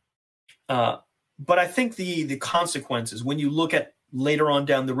I think the consequences, when you look at later on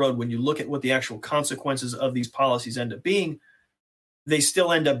down the road, when you look at what the actual consequences of these policies end up being, they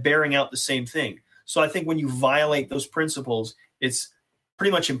still end up bearing out the same thing. So I think when you violate those principles, it's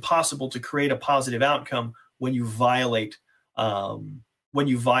pretty much impossible to create a positive outcome when you violate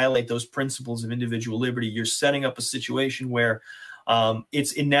those principles of individual liberty. You're setting up a situation where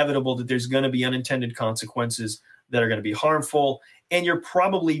it's inevitable that there's going to be unintended consequences that are going to be harmful, and you're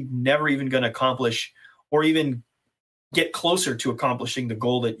probably never even going to accomplish, or even get closer to accomplishing, the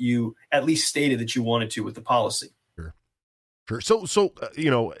goal that you at least stated that you wanted to with the policy. So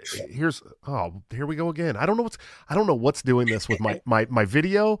here we go again. I don't know what's doing this with my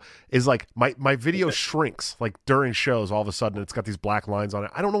video is like my video shrinks like during shows. All of a sudden, it's got these black lines on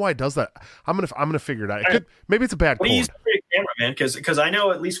it. I don't know why it does that. I'm gonna figure it out. Maybe it's a bad. What do you use for your camera, man? Because I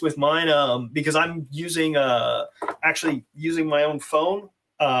know at least with mine, because I'm using actually using my own phone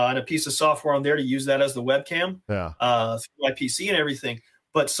and a piece of software on there to use that as the webcam. Yeah. Through my PC and everything.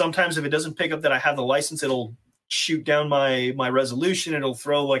 But sometimes if it doesn't pick up that I have the license, it'll shoot down my resolution. It'll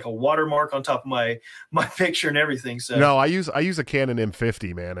throw like a watermark on top of my picture and everything. So no, I use a Canon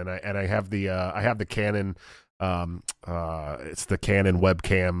M50, man, and I have the Canon it's the Canon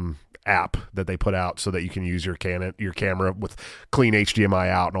webcam app that they put out so that you can use your camera with clean HDMI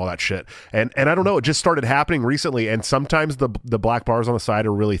out and all that shit. And I don't know, it just started happening recently, and sometimes the black bars on the side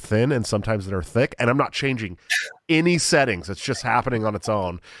are really thin and sometimes they're thick, and I'm not changing any settings. It's just happening on its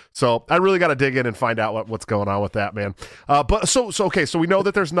own. So I really got to dig in and find out what's going on with that, man. But so we know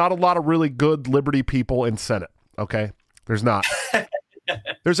that there's not a lot of really good Liberty people in Senate. Okay. There's not.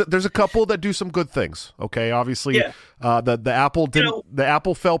 There's a couple that do some good things. Okay, obviously, yeah. The apple didn't. The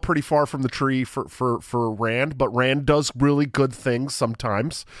apple fell pretty far from the tree for Rand, but Rand does really good things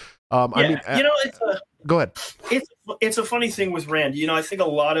sometimes. I mean, go ahead. It's a funny thing with Rand. I think a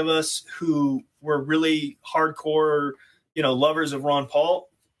lot of us who were really hardcore, lovers of Ron Paul,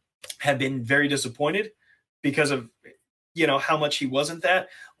 have been very disappointed because of how much he wasn't that.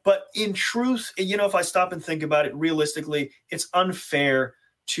 But in truth, if I stop and think about it realistically, it's unfair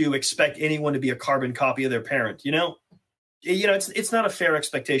to expect anyone to be a carbon copy of their parent. It's not a fair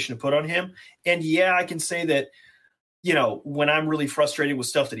expectation to put on him. And yeah, I can say that, when I'm really frustrated with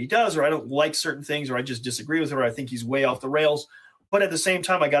stuff that he does, or I don't like certain things, or I just disagree with it, or I think he's way off the rails. But at the same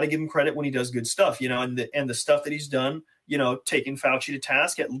time, I got to give him credit when he does good stuff, and the stuff that he's done, taking Fauci to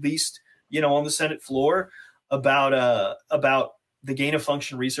task, at least, on the Senate floor about the gain of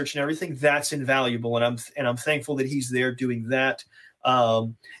function research and everything, that's invaluable. And I'm thankful that he's there doing that.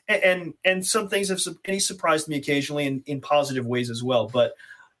 And some things he surprised me occasionally in positive ways as well. But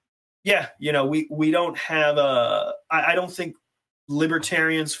yeah, we don't have I don't think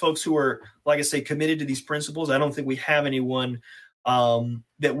libertarians, folks who are, like I say, committed to these principles, I don't think we have anyone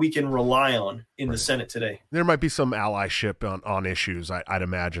that we can rely on in the Senate today. There might be some allyship on issues, I'd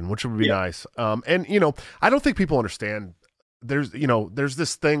imagine, which would be nice. And I don't think people understand. There's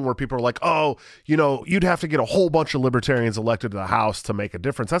this thing where people are like, oh, you'd have to get a whole bunch of libertarians elected to the House to make a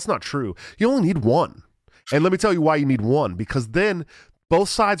difference. That's not true. You only need one. And let me tell you why you need one, because then both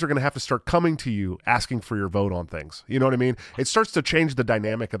sides are going to have to start coming to you asking for your vote on things. You know what I mean? It starts to change the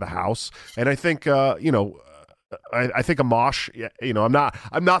dynamic of the House. And I think, I think Amash,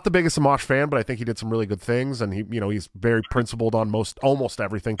 I'm not the biggest Amash fan, but I think he did some really good things, and he's very principled on almost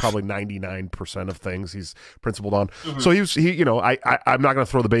everything, probably 99% of things he's principled on. Mm-hmm. So I'm not going to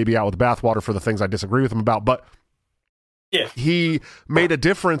throw the baby out with the bathwater for the things I disagree with him about, but yeah, he made a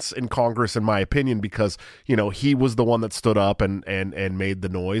difference in Congress, in my opinion, because he was the one that stood up and made the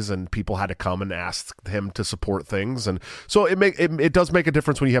noise, and people had to come and ask him to support things, and so it does make a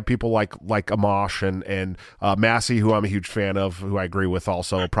difference when you have people like Amash and Massey, who I'm a huge fan of, who I agree with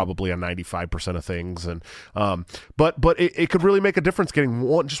also probably on 95% of things, and but it could really make a difference. Getting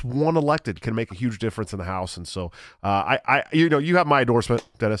one elected can make a huge difference in the House, and so you have my endorsement,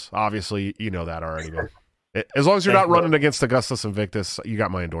 Dennis. Obviously, you know that already, man. As long as you're not running against Augustus Invictus, you got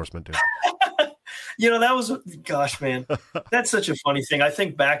my endorsement, dude. That was, gosh, man, that's such a funny thing. I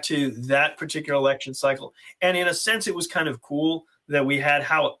think back to that particular election cycle, and in a sense, it was kind of cool that we had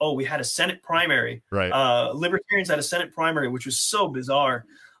a Senate primary. Right. Libertarians had a Senate primary, which was so bizarre.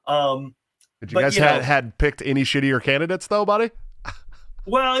 Did you guys had picked any shittier candidates, though, buddy?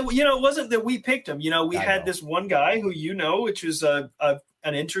 Well, it wasn't that we picked them. We had this one guy who, which was an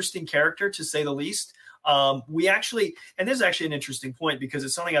interesting character, to say the least. We actually, and this is actually an interesting point because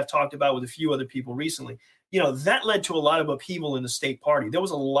it's something I've talked about with a few other people recently, that led to a lot of upheaval in the state party. There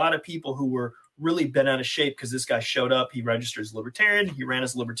was a lot of people who were really bent out of shape because this guy showed up, he registered as libertarian, he ran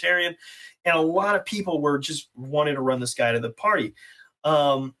as libertarian, and a lot of people were just wanting to run this guy to the party.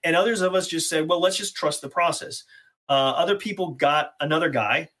 And others of us just said, well, let's just trust the process. Other people got another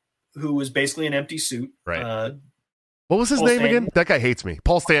guy who was basically an empty suit. Right. What was his name again? That guy hates me.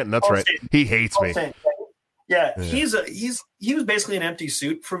 Paul Stanton. That's right. He hates me. Yeah, he was basically an empty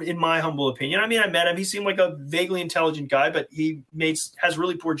suit, in my humble opinion. I mean, I met him. He seemed like a vaguely intelligent guy, but he has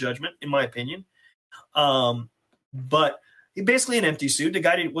really poor judgment, in my opinion. But he basically an empty suit. The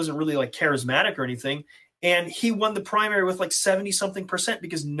guy wasn't really like charismatic or anything, and he won the primary with like 70-something%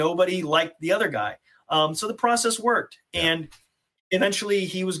 because nobody liked the other guy. So the process worked, and eventually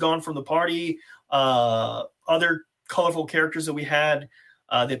he was gone from the party. Other colorful characters that we had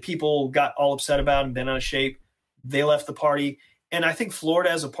that people got all upset about and bent out of shape. They left the party. And I think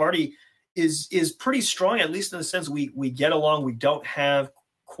Florida as a party is pretty strong, at least in the sense we get along. We don't have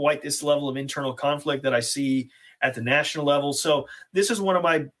quite this level of internal conflict that I see at the national level. So this is one of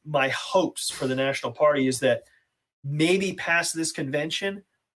my hopes for the national party, is that maybe past this convention,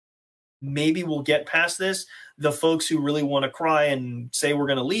 maybe we'll get past this. The folks who really want to cry and say we're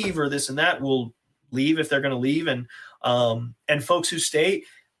going to leave or this and that will leave if they're going to leave. And folks who stay,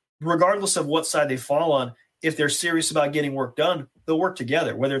 regardless of what side they fall on, if they're serious about getting work done, they'll work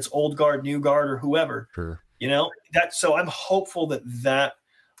together, whether it's old guard, new guard, or whoever. Sure. You know, so I'm hopeful that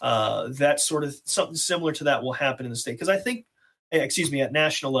sort of something similar to that will happen in the state. Because I think, at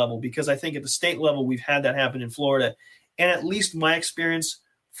national level, because I think at the state level, we've had that happen in Florida. And at least my experience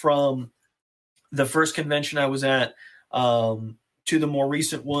from the first convention I was at to the more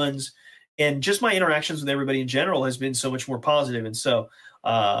recent ones, and just my interactions with everybody in general has been so much more positive. And so,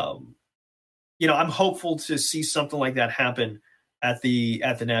 I'm hopeful to see something like that happen at the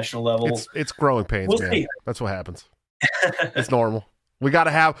national level. It's growing pains, we'll man. See. That's what happens. It's normal. We got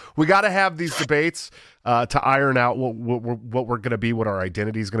to have these debates to iron out what we're going to be, what our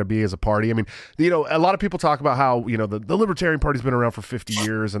identity is going to be as a party. I mean, a lot of people talk about how, the Libertarian Party's been around for 50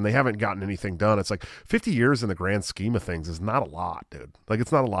 years and they haven't gotten anything done. It's like 50 years in the grand scheme of things is not a lot, dude. Like,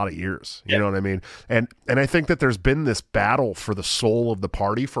 it's not a lot of years. You know what I mean? And I think that there's been this battle for the soul of the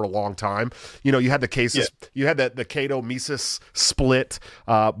party for a long time. You had the cases, you had the Cato Mises split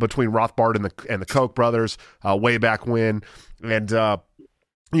between Rothbard and the Koch brothers way back when. And,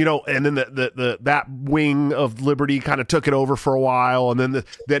 and then that wing of Liberty kind of took it over for a while, and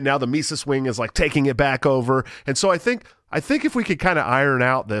then now the Mises wing is like taking it back over. And so I think if we could kind of iron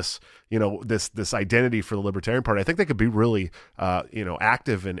out this, this identity for the Libertarian Party, I think they could be really,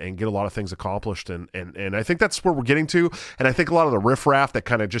 active and get a lot of things accomplished. And I think that's where we're getting to. And I think a lot of the riffraff that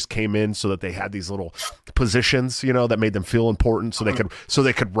kind of just came in so that they had these little positions, that made them feel important, so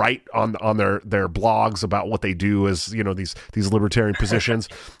they could write on their blogs about what they do as, these libertarian positions.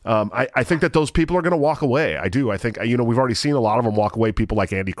 I think that those people are going to walk away. I do. I think, we've already seen a lot of them walk away. People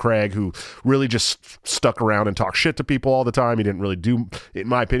like Andy Craig, who really just stuck around and talked shit to people all the time. He didn't really do, in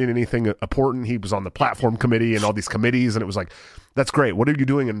my opinion, anything important. He was on the platform committee and all these committees, and it was like, that's great. What are you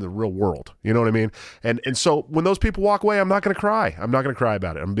doing in the real world? You know what I mean? And so when those people walk away, I'm not going to cry. I'm not going to cry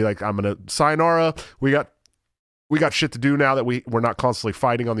about it. I'm going to be like, I'm going to sayonara. We got shit to do now that we're not constantly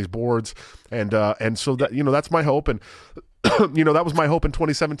fighting on these boards. And so that, that's my hope. And that was my hope in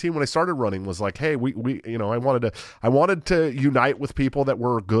 2017 when I started running, was like, hey, we I wanted to unite with people that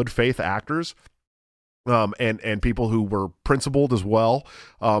were good faith actors. And people who were principled as well.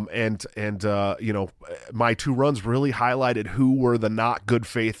 My two runs really highlighted who were the not good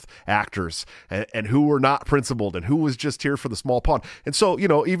faith actors and who were not principled and who was just here for the small pond. And so,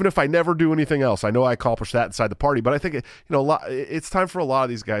 even if I never do anything else, I know I accomplished that inside the party, but I think, it's time for a lot of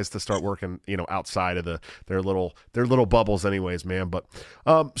these guys to start working, outside of their little bubbles anyways, man. But,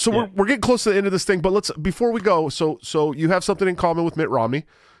 we're getting close to the end of this thing, but before we go, so you have something in common with Mitt Romney.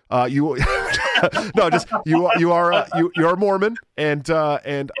 You are Mormon, and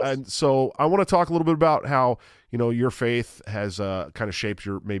so I want to talk a little bit about how your faith has kind of shaped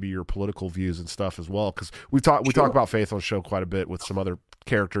your political views and stuff as well, because we talk about faith on the show quite a bit with some other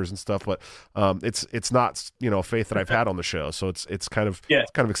characters and stuff, but it's not a faith that I've had on the show, so it's kind of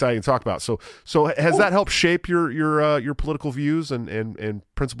exciting to talk about. So has that helped shape your political views and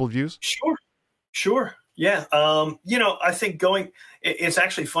principled views? Sure. Yeah. I think it's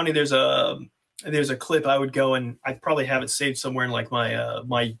actually funny. There's a clip I would go, and I probably have it saved somewhere in like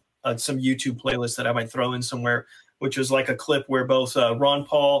my some YouTube playlist that I might throw in somewhere, which was like a clip where both Ron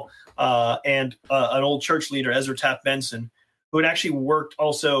Paul and an old church leader, Ezra Taft Benson, who had actually worked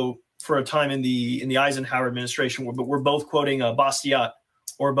also for a time in the Eisenhower administration, but we're both quoting Bastiat,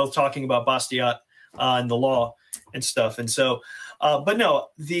 or both talking about Bastiat and the law and stuff. And so, but no,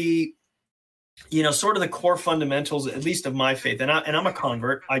 sort of the core fundamentals, at least of my faith. And I'm a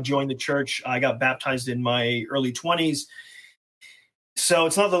convert. I joined the church. I got baptized in my early 20s. So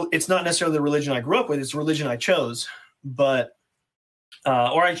it's not necessarily the religion I grew up with. It's the religion I chose. But,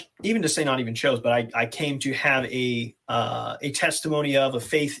 or I even to say not even chose, but I came to have a testimony of, a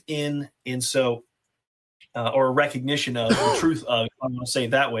faith in, and so, or a recognition of the truth of, if I want to say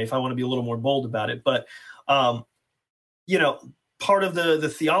it that way, if I want to be a little more bold about it. But, part of the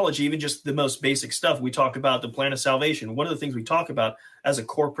theology, even just the most basic stuff, we talk about the plan of salvation. One of the things we talk about as a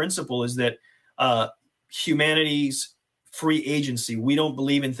core principle is that humanity's free agency. We don't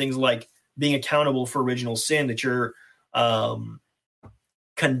believe in things like being accountable for original sin, that you're kind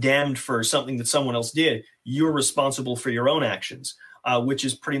condemned for something that someone else did. You're responsible for your own actions, which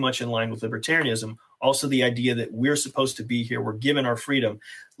is pretty much in line with libertarianism. Also, the idea that we're supposed to be here, we're given our freedom.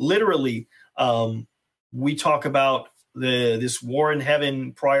 Literally, we talk about this war in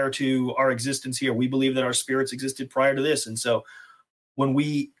heaven prior to our existence here. We believe that our spirits existed prior to this. And so when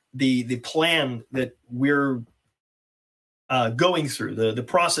the plan that we're going through, the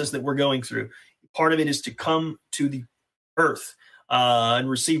process that we're going through, part of it is to come to the earth and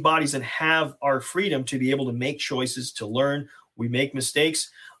receive bodies and have our freedom to be able to make choices, to learn. We make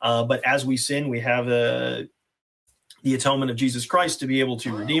mistakes, but as we sin, we have the atonement of Jesus Christ to be able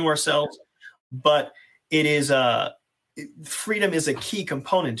to redeem ourselves. But it is freedom is a key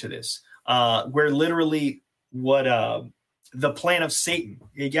component to this, where literally what the plan of Satan.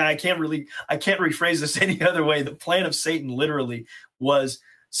 Yeah, I can't rephrase this any other way. The plan of Satan literally was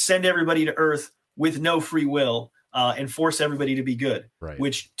send everybody to earth with no free will and force everybody to be good, right.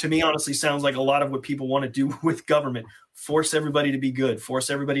 Which to me honestly sounds like a lot of what people want to do with government. Force everybody to be good, force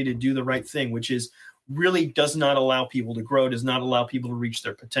everybody to do the right thing, which is really does not allow people to grow, does not allow people to reach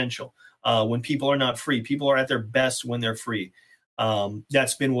their potential. When people are not free, people are at their best when they're free.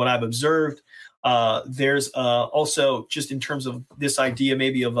 That's been what I've observed. There's also just in terms of this idea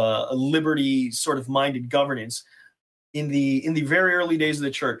maybe of a liberty sort of minded governance in the very early days of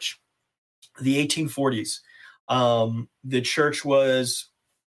the church, the 1840s. The church was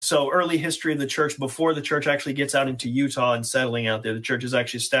so early history of the church before the church actually gets out into Utah and settling out there. The church is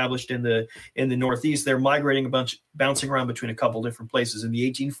actually established in the Northeast. They're migrating bouncing around between a couple different places. In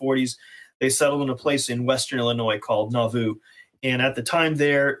the 1840s, they settled in a place in Western Illinois called Nauvoo. And at the time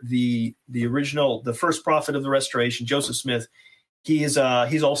there, the first prophet of the Restoration, Joseph Smith, he's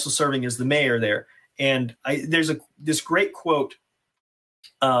also serving as the mayor there. And there's this great quote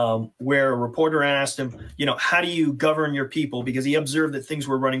where a reporter asked him, how do you govern your people? Because he observed that things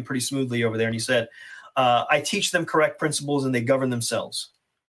were running pretty smoothly over there. And he said, I teach them correct principles and they govern themselves.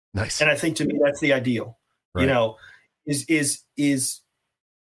 Nice. And I think to me, that's the ideal, right. Is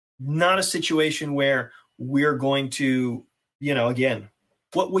not a situation where we're going to, again,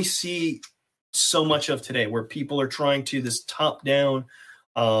 what we see so much of today, where people are trying to this top down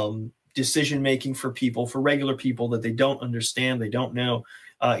decision-making for people, for regular people that they don't understand, they don't know.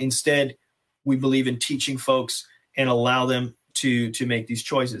 Instead, we believe in teaching folks and allow them to make these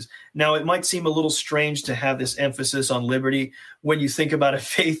choices. Now, it might seem a little strange to have this emphasis on liberty when you think about a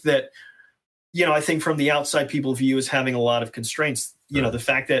faith that, I think from the outside people view as having a lot of constraints. The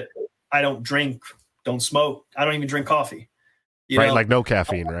fact that I don't drink, don't smoke, I don't even drink coffee. Right, like no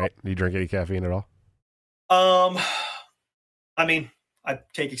caffeine, right? Do you drink any caffeine at all? I mean, I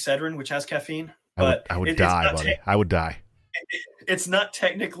take Excedrin, which has caffeine, but I would die, buddy. I would die. It's not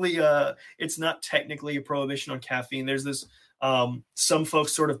technically a prohibition on caffeine. There's this some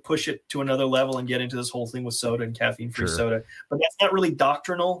folks sort of push it to another level and get into this whole thing with soda and caffeine-free soda, but that's not really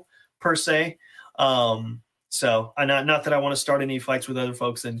doctrinal per se. So not that I want to start any fights with other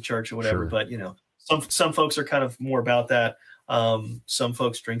folks in church or whatever, but some folks are kind of more about that. Some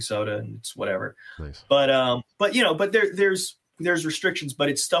folks drink soda and it's whatever. Nice. But there's restrictions, but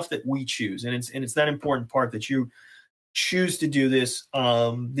it's stuff that we choose, and it's that important part that you choose to do this.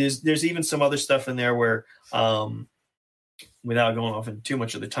 There's even some other stuff in there where, without going off in too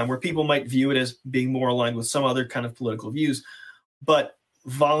much of the time, where people might view it as being more aligned with some other kind of political views, but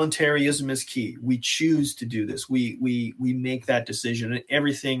voluntarism is key. We choose to do this. We make that decision, and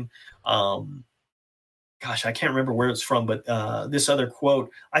everything. Gosh, I can't remember where it's from, but this other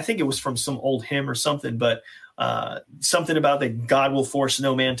quote, I think it was from some old hymn or something, but something about that God will force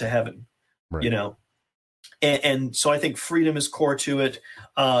no man to heaven, right. And so I think freedom is core to it.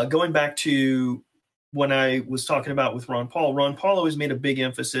 Going back to when I was talking about with Ron Paul always made a big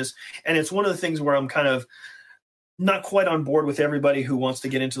emphasis, and it's one of the things where I'm kind of not quite on board with everybody who wants to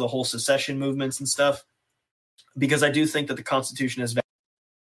get into the whole secession movements and stuff, because I do think that the Constitution is valid.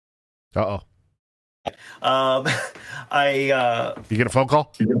 You get a phone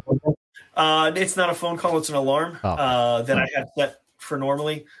call? It's not a phone call, it's an alarm that I have set for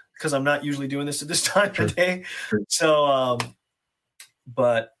normally, because I'm not usually doing this at this time of day. So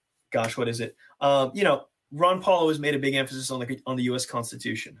but gosh, what is it? Ron Paul always made a big emphasis on the U.S.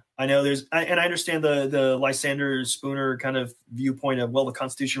 Constitution. I know I understand the Lysander Spooner kind of viewpoint of, well, the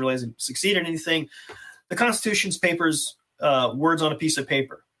Constitution really hasn't succeeded in anything. The Constitution's papers, words on a piece of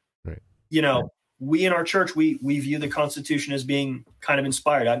paper. Right. We in our church, we view the Constitution as being kind of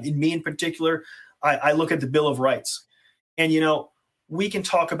inspired. Me in particular, I look at the Bill of Rights, and we can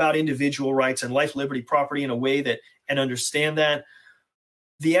talk about individual rights and life, liberty, property in a way that and understand that.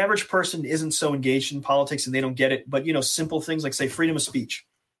 The average person isn't so engaged in politics and they don't get it. But, simple things like, say, freedom of speech.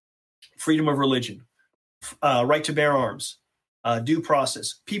 freedom of religion, right to bear arms, due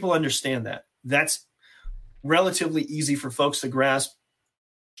process. People understand that. That's relatively easy for folks to grasp.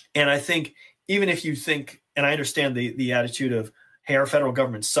 And I think even if you think, and I understand the attitude of, hey, our federal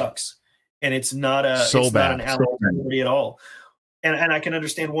government sucks, and it's not not an allegory at all. And I can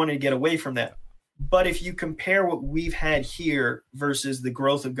understand wanting to get away from that. But if you compare what we've had here versus the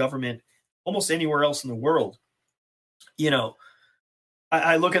growth of government almost anywhere else in the world,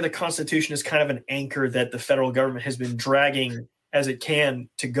 I look at the Constitution as kind of an anchor that the federal government has been dragging as it can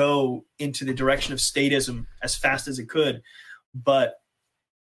to go into the direction of statism as fast as it could. But,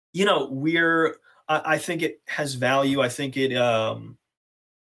 I think it has value. I think it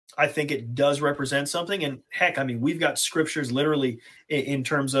does represent something. And heck, I mean, we've got scriptures literally in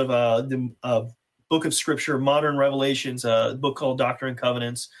terms of the book of scripture, modern revelations, a book called Doctrine and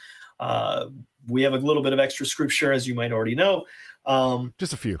Covenants. We have a little bit of extra scripture, as you might already know.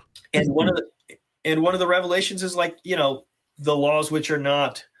 Just a few. And one of the revelations is like, the laws which are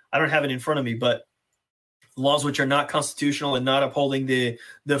not, I don't have it in front of me, but laws which are not constitutional and not upholding the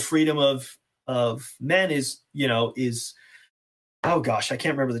freedom of men is, oh gosh, I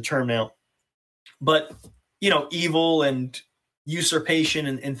can't remember the term now, but, evil and usurpation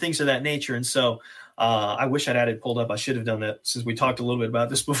and things of that nature. And so I wish I'd had it pulled up. I should have done that since we talked a little bit about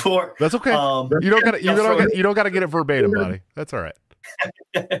this before. That's okay. You don't got to get it verbatim, buddy. That's all right.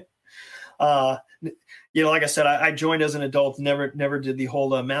 Like I said, I joined as an adult, never did the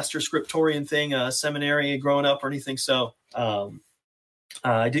whole master scriptorian thing, seminary growing up or anything. So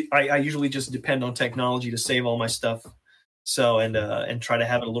I usually just depend on technology to save all my stuff. So, and try to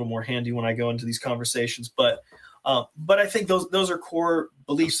have it a little more handy when I go into these conversations. But I think those are core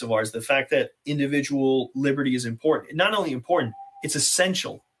beliefs of ours. The fact that individual liberty is important, not only important, it's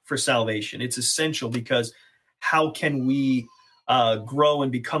essential for salvation. It's essential because how can we grow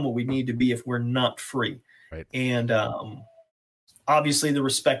and become what we need to be if we're not free? Right. And obviously the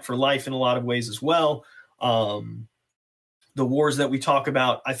respect for life in a lot of ways as well. The wars that we talk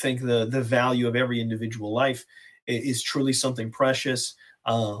about, I think the value of every individual life is truly something precious.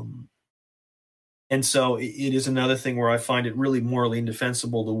 And so it is another thing where I find it really morally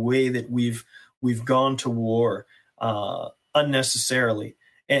indefensible, the way that we've gone to war unnecessarily.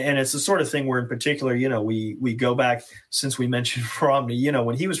 And it's the sort of thing where in particular, we go back since we mentioned Romney,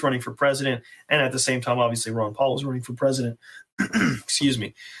 when he was running for president, and at the same time, obviously Ron Paul was running for president, excuse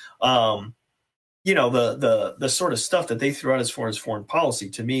me. The sort of stuff that they threw out as far as foreign policy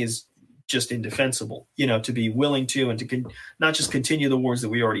to me is just indefensible, to be willing to, and to not just continue the wars that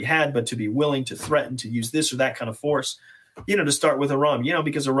we already had, but to be willing to threaten to use this or that kind of force, to start with Iran,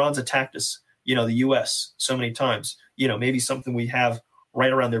 because Iran's attacked us, the U.S. so many times, maybe something we have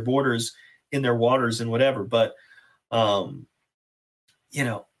right around their borders, in their waters and whatever. But, some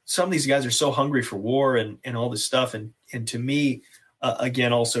of these guys are so hungry for war and all this stuff. And to me,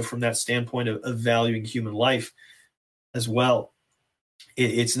 again, also from that standpoint of valuing human life as well,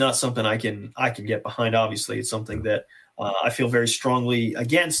 it's not something I can get behind. Obviously, it's something that I feel very strongly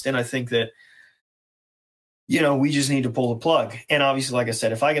against. And I think that, we just need to pull the plug. And obviously, like I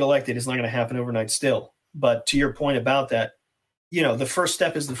said, if I get elected, it's not going to happen overnight still. But to your point about that, the first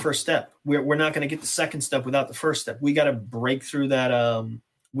step is the first step. We're not going to get the second step without the first step. We got to break through that.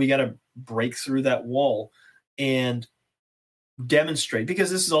 We got to break through that wall and demonstrate,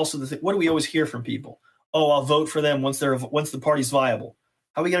 because this is also the thing. What do we always hear from people? Oh, I'll vote for them once the party's viable.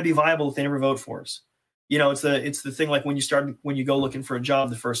 How are we going to be viable if they never vote for us? It's the thing like when you go looking for a job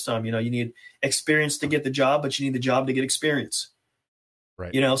the first time, you need experience to get the job, but you need the job to get experience.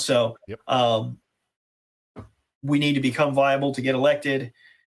 Right. So yep. We need to become viable to get elected,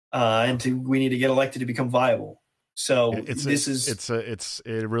 we need to get elected to become viable. So it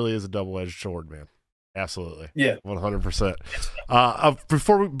really is a double-edged sword, man. Absolutely. Yeah. 100%.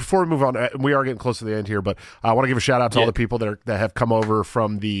 Before we move on, we are getting close to the end here, but I want to give a shout out to all the people that have come over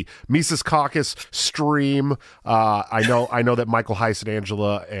from the Mises Caucus stream. I know that Michael Heiss and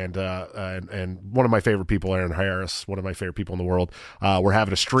Angela and one of my favorite people, Aaron Harris, one of my favorite people in the world, we're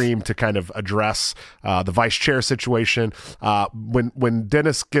having a stream to kind of address the vice chair situation. When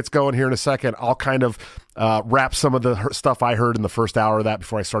Dennis gets going here in a second, I'll kind of wrap some of the stuff I heard in the first hour of that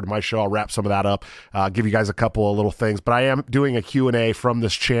before I started my show. I'll wrap some of that up, give you guys a couple of little things, but I am doing a Q&A from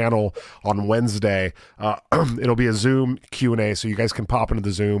this channel on Wednesday. It'll be a Zoom Q&A, so you guys can pop into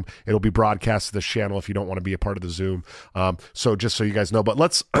the Zoom. It'll be broadcast to this channel if you don't want to be a part of the Zoom. So just so you guys know, but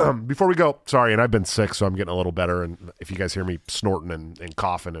let's, before we go, sorry, and I've been sick, so I'm getting a little better, and if you guys hear me snorting and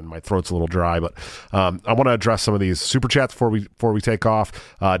coughing and my throat's a little dry, but I want to address some of these super chats before we take off.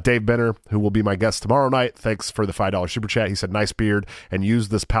 Dave Benner, who will be my guest tomorrow night Dynamite, thanks for the $5 super chat. He said, nice beard, and use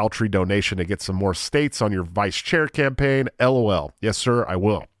this paltry donation to get some more states on your vice chair campaign. LOL. Yes, sir, I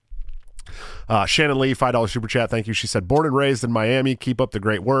will. Shannon Lee, $5 super chat. Thank you. She said, born and raised in Miami. Keep up the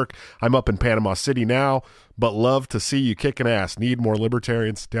great work. I'm up in Panama City now, but love to see you kicking ass. Need more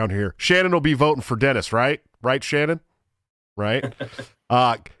libertarians down here. Shannon will be voting for Dennis, right? Right, Shannon? Right?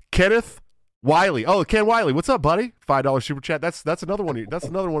 Kenneth Wiley. Oh, Ken Wiley. What's up, buddy? $5 super chat. That's another one. That's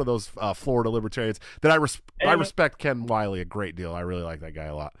another one of those Florida libertarians that I respect. Ken Wiley a great deal. I really like that guy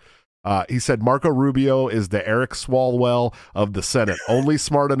a lot. He said Marco Rubio is the Eric Swalwell of the Senate, only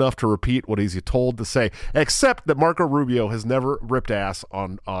smart enough to repeat what he's told to say, except that Marco Rubio has never ripped ass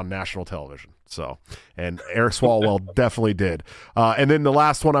on national television. So, and Eric Swalwell definitely did. And then the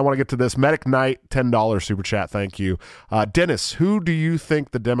last one, I want to get to this. Medic Knight, $10 super chat. Thank you. Dennis, who do you think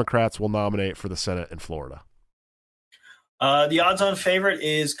the Democrats will nominate for the Senate in Florida? The odds-on favorite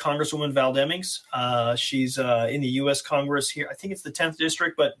is Congresswoman Val Demings. She's in the U.S. Congress here. I think it's the 10th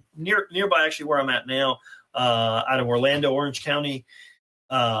district, but nearby actually where I'm at now, out of Orlando, Orange County.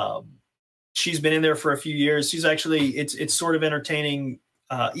 She's been in there for a few years. She's actually it's sort of entertaining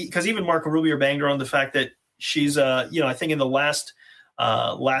because even Marco Rubio banged her on the fact that she's I think in the last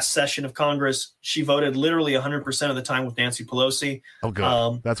session of Congress she voted literally 100% of the time with Nancy Pelosi. Oh,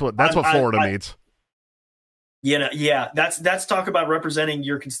 good. That's what Florida needs. Yeah, that's talk about representing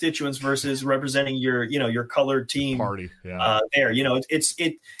your constituents versus representing your colored team party. Yeah, there,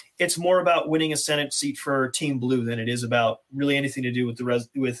 it's more about winning a Senate seat for Team Blue than it is about really anything to do with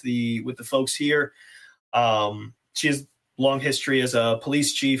the folks here. She has long history as a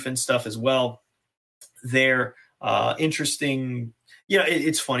police chief and stuff as well. They're interesting.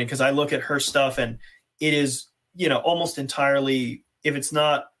 It's funny because I look at her stuff and it is almost entirely, if it's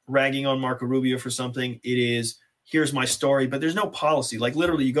not ragging on Marco Rubio for something, it is, here's my story, but there's no policy. Like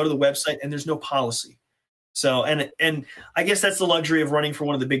literally you go to the website and there's no policy. So, and I guess that's the luxury of running for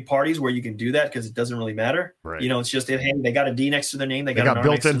one of the big parties where you can do that because it doesn't really matter. Right. It's just, hey, they got a D next to their name. They got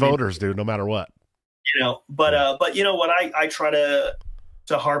built-in voters, dude, no matter what. But you know what, I try to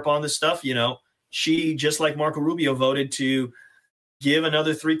harp on this stuff. She, just like Marco Rubio, voted to give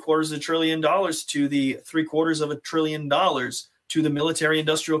another $750 billion to the $750 billion to the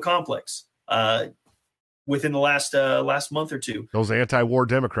military-industrial complex within the last month or two. Those anti-war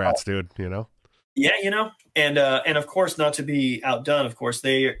Democrats, dude. Yeah, and of course, not to be outdone, of course,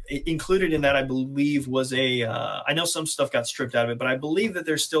 they included in that, I believe, was I know some stuff got stripped out of it, but I believe that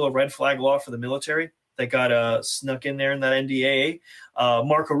there's still a red flag law for the military that got snuck in there in that NDAA.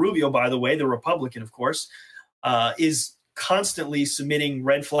 Marco Rubio, by the way, the Republican, of course, is constantly submitting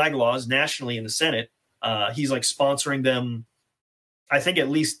red flag laws nationally in the Senate. He's like sponsoring them. I think at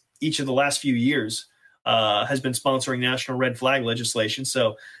least each of the last few years has been sponsoring national red flag legislation.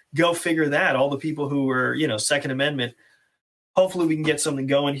 So go figure that. All the people who were, Second Amendment, hopefully we can get something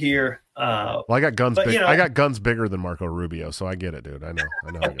going here. Well, I got guns. I got guns bigger than Marco Rubio, so I get it, dude. I know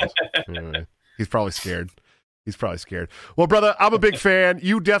how it goes. Anyway, he's probably scared. Well, brother, I'm a big fan.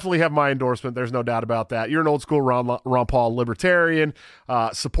 You definitely have my endorsement. There's no doubt about that. You're an old school Ron Paul libertarian.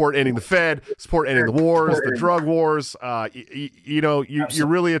 Support ending the Fed, support ending the wars, the drug wars. You're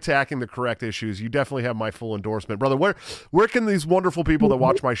really attacking the correct issues. You definitely have my full endorsement, brother. Where can these wonderful people that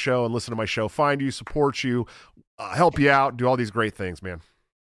watch my show and listen to my show find you, support you, help you out, do all these great things, man?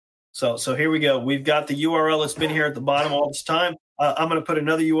 So here we go. We've got the URL that's been here at the bottom all this time. I'm going to put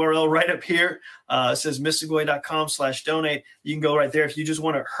another URL right up here. It says mrsegoy.com/donate. You can go right there. If you just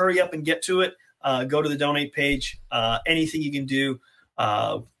want to hurry up and get to it, go to the donate page. Anything you can do,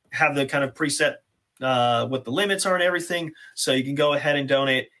 have the kind of preset what the limits are and everything. So you can go ahead and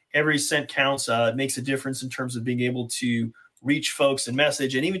donate. Every cent counts. It makes a difference in terms of being able to reach folks and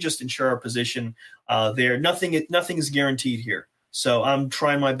message and even just ensure our position there. Nothing is guaranteed here. So I'm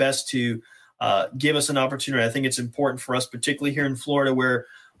trying my best to give us an opportunity. I think it's important for us, particularly here in Florida, where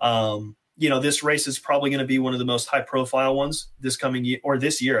this race is probably going to be one of the most high-profile ones this coming year, or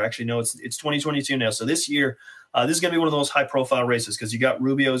this year. Actually, no, it's 2022 now. So this year, this is going to be one of the most high-profile races because you got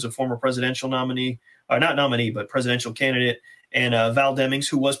Rubio as a former presidential nominee, or not nominee, but presidential candidate, and Val Demings,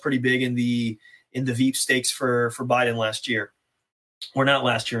 who was pretty big in the Veep stakes for Biden last year, or not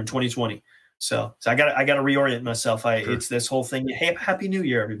last year, in 2020. So I got to reorient myself. Sure. It's this whole thing. Hey, Happy New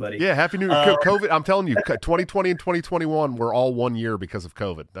Year, everybody. Yeah, Happy New Year. COVID, I'm telling you, 2020 and 2021 were all 1 year because of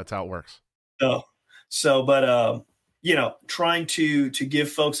COVID. That's how it works. But trying to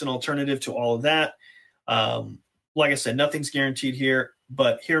give folks an alternative to all of that. Like I said, nothing's guaranteed here,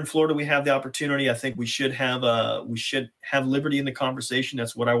 but here in Florida, we have the opportunity. I think we should have liberty in the conversation.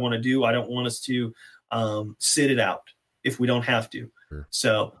 That's what I want to do. I don't want us to sit it out if we don't have to. Sure.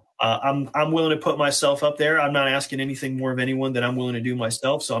 So I'm willing to put myself up there. I'm not asking anything more of anyone than I'm willing to do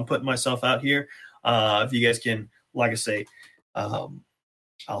myself. So I'm putting myself out here. If you guys can, like I say, I'll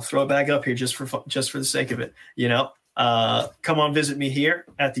throw it back up here just for the sake of it. Come on, visit me here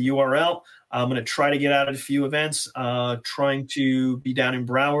at the URL. I'm going to try to get out at a few events, trying to be down in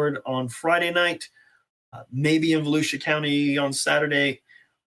Broward on Friday night, maybe in Volusia County on Saturday.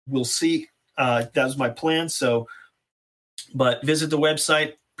 We'll see. That was my plan. So, but visit the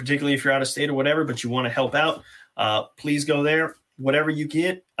website, particularly if you're out of state or whatever, but you want to help out. Please go there. Whatever you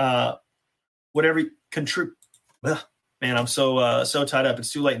get, whatever you contribute. Man, I'm so tied up.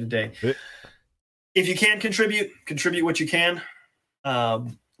 It's too late in the day. If you can contribute what you can.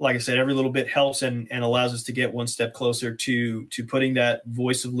 Like I said, every little bit helps and allows us to get one step closer to putting that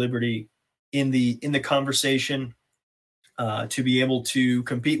voice of liberty in the conversation, to be able to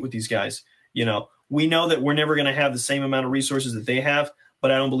compete with these guys. We know that we're never going to have the same amount of resources that they have,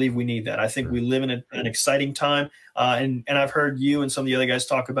 but I don't believe we need that. I think we live in an exciting time. And I've heard you and some of the other guys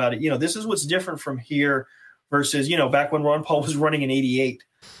talk about it. This is what's different from here versus, back when Ron Paul was running in 88,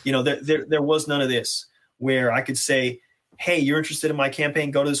 there was none of this where I could say, hey, you're interested in my campaign,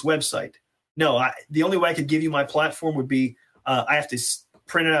 go to this website. No, the only way I could give you my platform would be I have to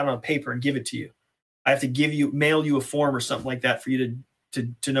print it out on paper and give it to you. I have to mail you a form or something like that for you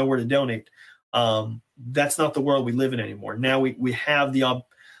to know where to donate. That's not the world we live in anymore. Now we have the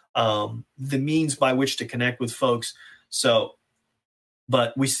means by which to connect with folks. So,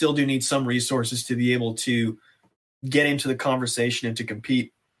 but we still do need some resources to be able to get into the conversation and to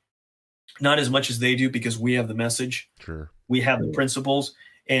compete. Not as much as they do because we have the message. Sure. We have the principles,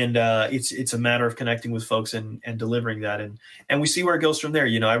 and it's a matter of connecting with folks and delivering that. And we see where it goes from there.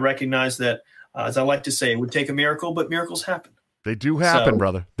 I recognize that, as I like to say, it would take a miracle, but miracles happen. They do happen,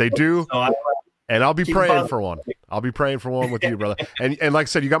 brother. They do. And I'll be praying for one. I'll be praying for one with you, brother. And like I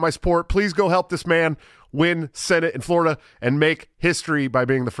said, you got my support. Please go help this man win Senate in Florida and make history by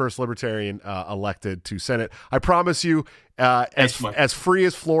being the first libertarian elected to Senate. I promise you, as free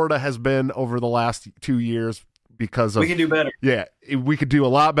as Florida has been over the last 2 years, because of, we can do better. Yeah, we could do a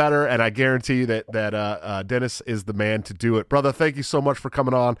lot better, and I guarantee you that Dennis is the man to do it. Brother, thank you so much for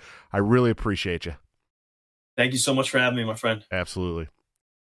coming on. I really appreciate you. Thank you so much for having me, my friend. Absolutely.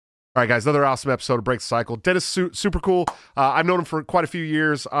 All right, guys, another awesome episode of Break the Cycle. Dennis, super cool. I've known him for quite a few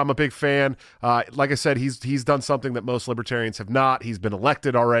years. I'm a big fan. Like I said, he's done something that most libertarians have not. He's been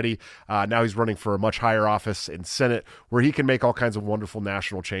elected already. Now he's running for a much higher office in Senate, where he can make all kinds of wonderful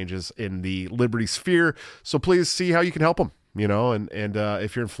national changes in the liberty sphere. So please see how you can help him. And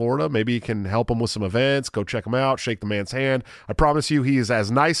if you're in Florida, maybe you can help him with some events. Go check him out. Shake the man's hand. I promise you, he is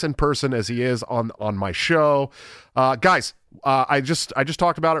as nice in person as he is on my show. Guys, I just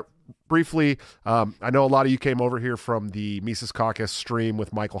talked about it briefly. I know a lot of you came over here from the Mises Caucus stream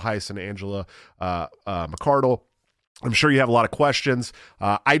with Michael Heiss and Angela McArdle. I'm sure you have a lot of questions.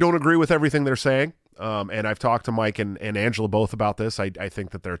 I don't agree with everything they're saying. And I've talked to Mike and Angela both about this. I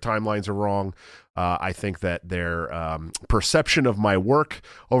think that their timelines are wrong. I think that their perception of my work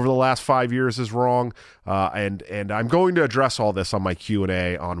over the last 5 years is wrong. And I'm going to address all this on my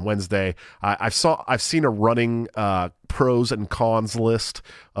Q&A on Wednesday. I've seen a running pros and cons list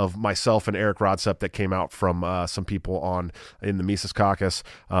of myself and Eric Rodsep that came out from some people in the Mises Caucus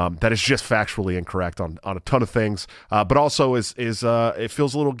that is just factually incorrect on a ton of things, but also is it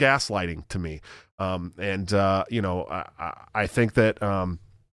feels a little gaslighting to me. I think that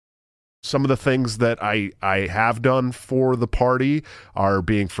some of the things that I have done for the party are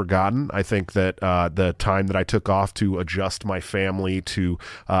being forgotten. I think that the time that I took off to adjust my family to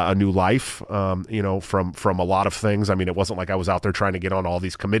a new life, from a lot of things. I mean, it wasn't like I was out there trying to get on all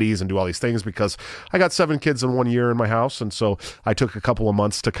these committees and do all these things, because I got 7 kids in 1 year in my house. And so I took a couple of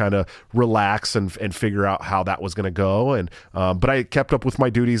months to kind of relax and figure out how that was going to go. And but I kept up with my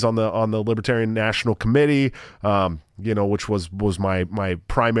duties on the Libertarian National Committee, which was my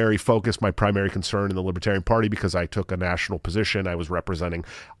primary focus, my primary concern in the Libertarian Party, because I took a national position. I was representing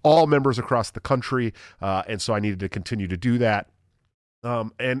all members across the country, and so I needed to continue to do that.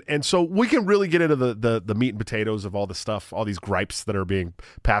 And so we can really get into the meat and potatoes of all the stuff, all these gripes that are being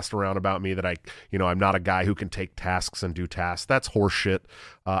passed around about me, that I'm not a guy who can take tasks and do tasks. That's horseshit.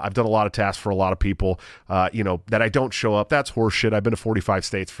 I've done a lot of tasks for a lot of people, that I don't show up. That's horseshit. I've been to 45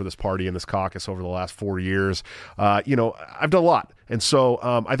 states for this party and this caucus over the last 4 years. I've done a lot. And so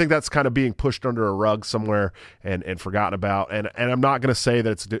I think that's kind of being pushed under a rug somewhere and forgotten about. And I'm not going to say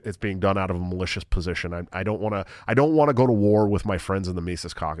that it's being done out of a malicious position. I don't want to go to war with my friends in the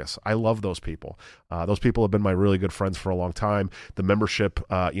Mises Caucus. I love those people. Those people have been my really good friends for a long time. The membership,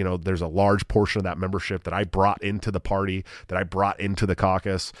 there's a large portion of that membership that I brought into the party, that I brought into the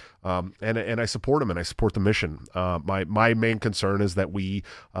caucus, and I support them and I support the mission. My main concern is that we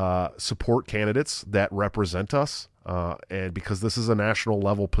support candidates that represent us. And because this is a national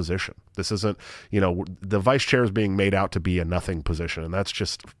level position, this isn't, the vice chair is being made out to be a nothing position, and that's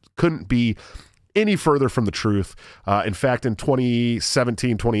just couldn't be any further from the truth. In fact, in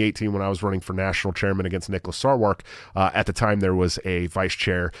 2017, 2018, when I was running for national chairman against Nicholas Sarwark, at the time there was a vice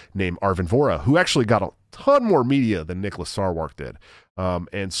chair named Arvin Vohra, who actually got a ton more media than Nicholas Sarwark did.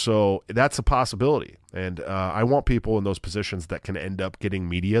 And so that's a possibility. And I want people in those positions that can end up getting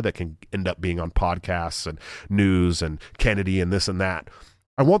media, that can end up being on podcasts and news and Kennedy and this and that.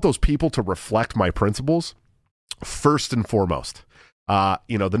 I want those people to reflect my principles first and foremost.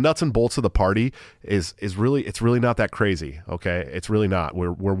 The nuts and bolts of the party is really, it's really not that crazy. Okay. It's really not.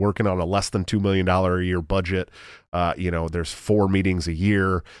 We're working on a less than $2 million a year budget. There's 4 meetings a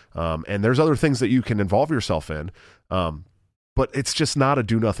year. And there's other things that you can involve yourself in. But it's just not a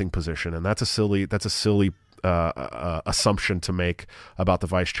do nothing position. And that's a silly assumption to make about the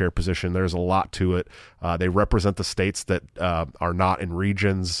vice chair position. There's a lot to it. They represent the states that are not in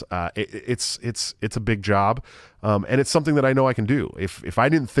regions. It's a big job, and it's something that I know I can do. If I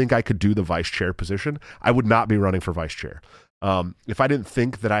didn't think I could do the vice chair position, I would not be running for vice chair. If I didn't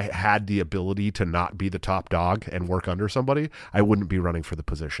think that I had the ability to not be the top dog and work under somebody, I wouldn't be running for the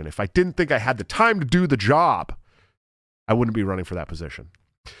position. If I didn't think I had the time to do the job, I wouldn't be running for that position.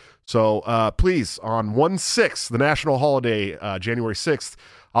 So please, on 1/6, the national holiday, January 6th,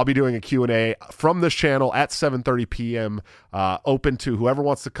 I'll be doing a Q&A from this channel at 7:30 p.m., open to whoever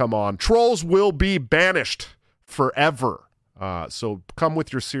wants to come on. Trolls will be banished forever. So come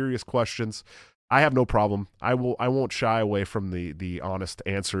with your serious questions. I have no problem. I won't shy away from the honest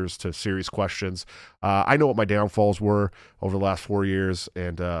answers to serious questions. I know what my downfalls were over the last 4 years,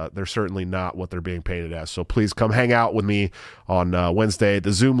 and they're certainly not what they're being painted as. So please come hang out with me on Wednesday.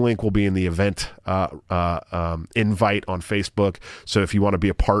 The Zoom link will be in the event invite on Facebook. So if you want to be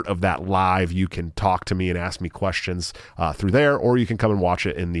a part of that live, you can talk to me and ask me questions through there, or you can come and watch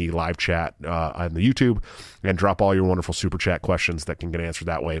it in the live chat on the YouTube and drop all your wonderful super chat questions that can get answered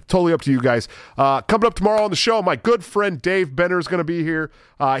that way. Totally up to you guys. Coming up tomorrow on the show, my good friend Dave Benner is going to be here.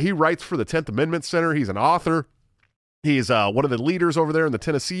 He writes for the 10th Amendment Center. He's an author. He's one of the leaders over there in the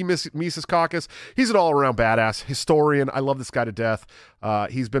Tennessee Mises Caucus. He's an all-around badass historian. I love this guy to death.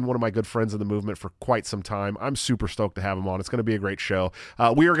 He's been one of my good friends in the movement for quite some time. I'm super stoked to have him on. It's going to be a great show.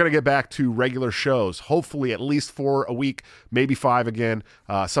 We are going to get back to regular shows, hopefully at least 4 a week, maybe 5 again,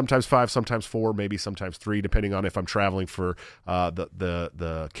 sometimes 5, sometimes 4, maybe sometimes 3, depending on if I'm traveling for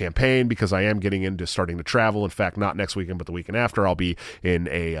the campaign, because I am getting into starting to travel. In fact, not next weekend, but the weekend after. I'll be in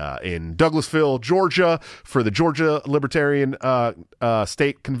Douglasville, Georgia, for the Georgia Libertarian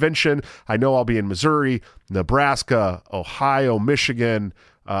State Convention. I know I'll be in Missouri, Nebraska, Ohio, Michigan,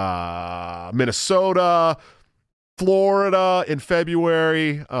 Minnesota, Florida in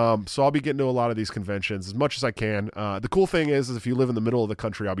February. So I'll be getting to a lot of these conventions as much as I can. The cool thing is if you live in the middle of the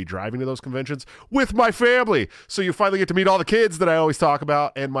country, I'll be driving to those conventions with my family. So you finally get to meet all the kids that I always talk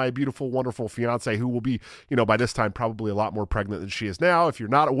about, and my beautiful, wonderful fiance, who will be, by this time, probably a lot more pregnant than she is now. If you're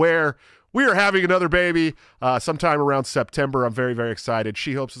not aware, we are having another baby sometime around September. I'm very, very excited.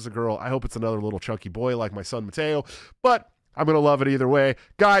 She hopes it's a girl. I hope it's another little chunky boy like my son Mateo. But I'm going to love it either way.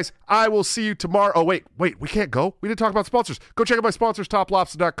 Guys, I will see you tomorrow. Oh, wait, we can't go. We didn't talk about sponsors. Go check out my sponsors,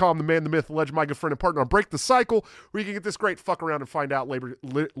 toplobster.com, the man, the myth, the legend, my good friend and partner on Break the Cycle, where you can get this great fuck around and find out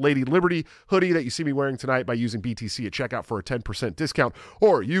Lady Liberty hoodie that you see me wearing tonight by using BTC at checkout for a 10% discount.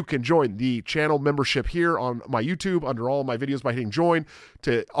 Or you can join the channel membership here on my YouTube under all of my videos by hitting join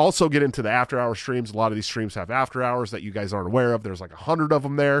to also get into the after hour streams. A lot of these streams have after hours that you guys aren't aware of. There's like 100 of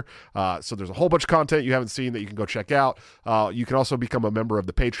them there. So there's a whole bunch of content you haven't seen that you can go check out. You can also become a member of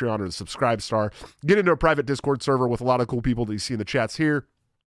the Patreon or the Subscribe Star. Get into a private Discord server with a lot of cool people that you see in the chats here,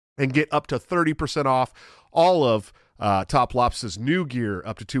 and get up to 30% off all of Top Lops's new gear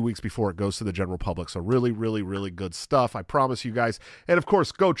up to 2 weeks before it goes to the general public. So really, really, really good stuff. I promise you guys. And of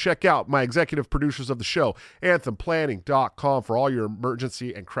course, go check out my executive producers of the show, anthemplanning.com, for all your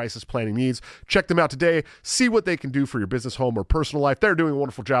emergency and crisis planning needs. Check them out today. See what they can do for your business, home, or personal life. They're doing a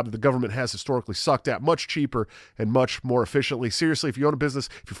wonderful job that the government has historically sucked at, much cheaper and much more efficiently. Seriously, if you own a business,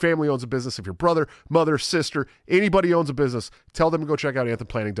 if your family owns a business, if your brother, mother, sister, anybody owns a business, tell them to go check out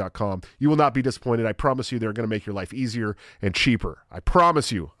anthemplanning.com. You will not be disappointed. I promise you they're going to make your life easier easier and cheaper. I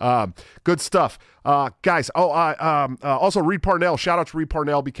promise you. Good stuff. Guys, also Reed Parnell, shout out to Reed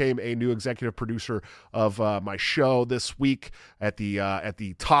Parnell, became a new executive producer of my show this week at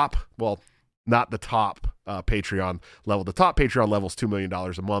the top, well, not the top Patreon level. The top Patreon level is $2 million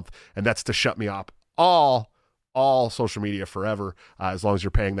a month, and that's to shut me up all social media forever, as long as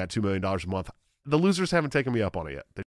you're paying that $2 million a month. The losers haven't taken me up on it yet.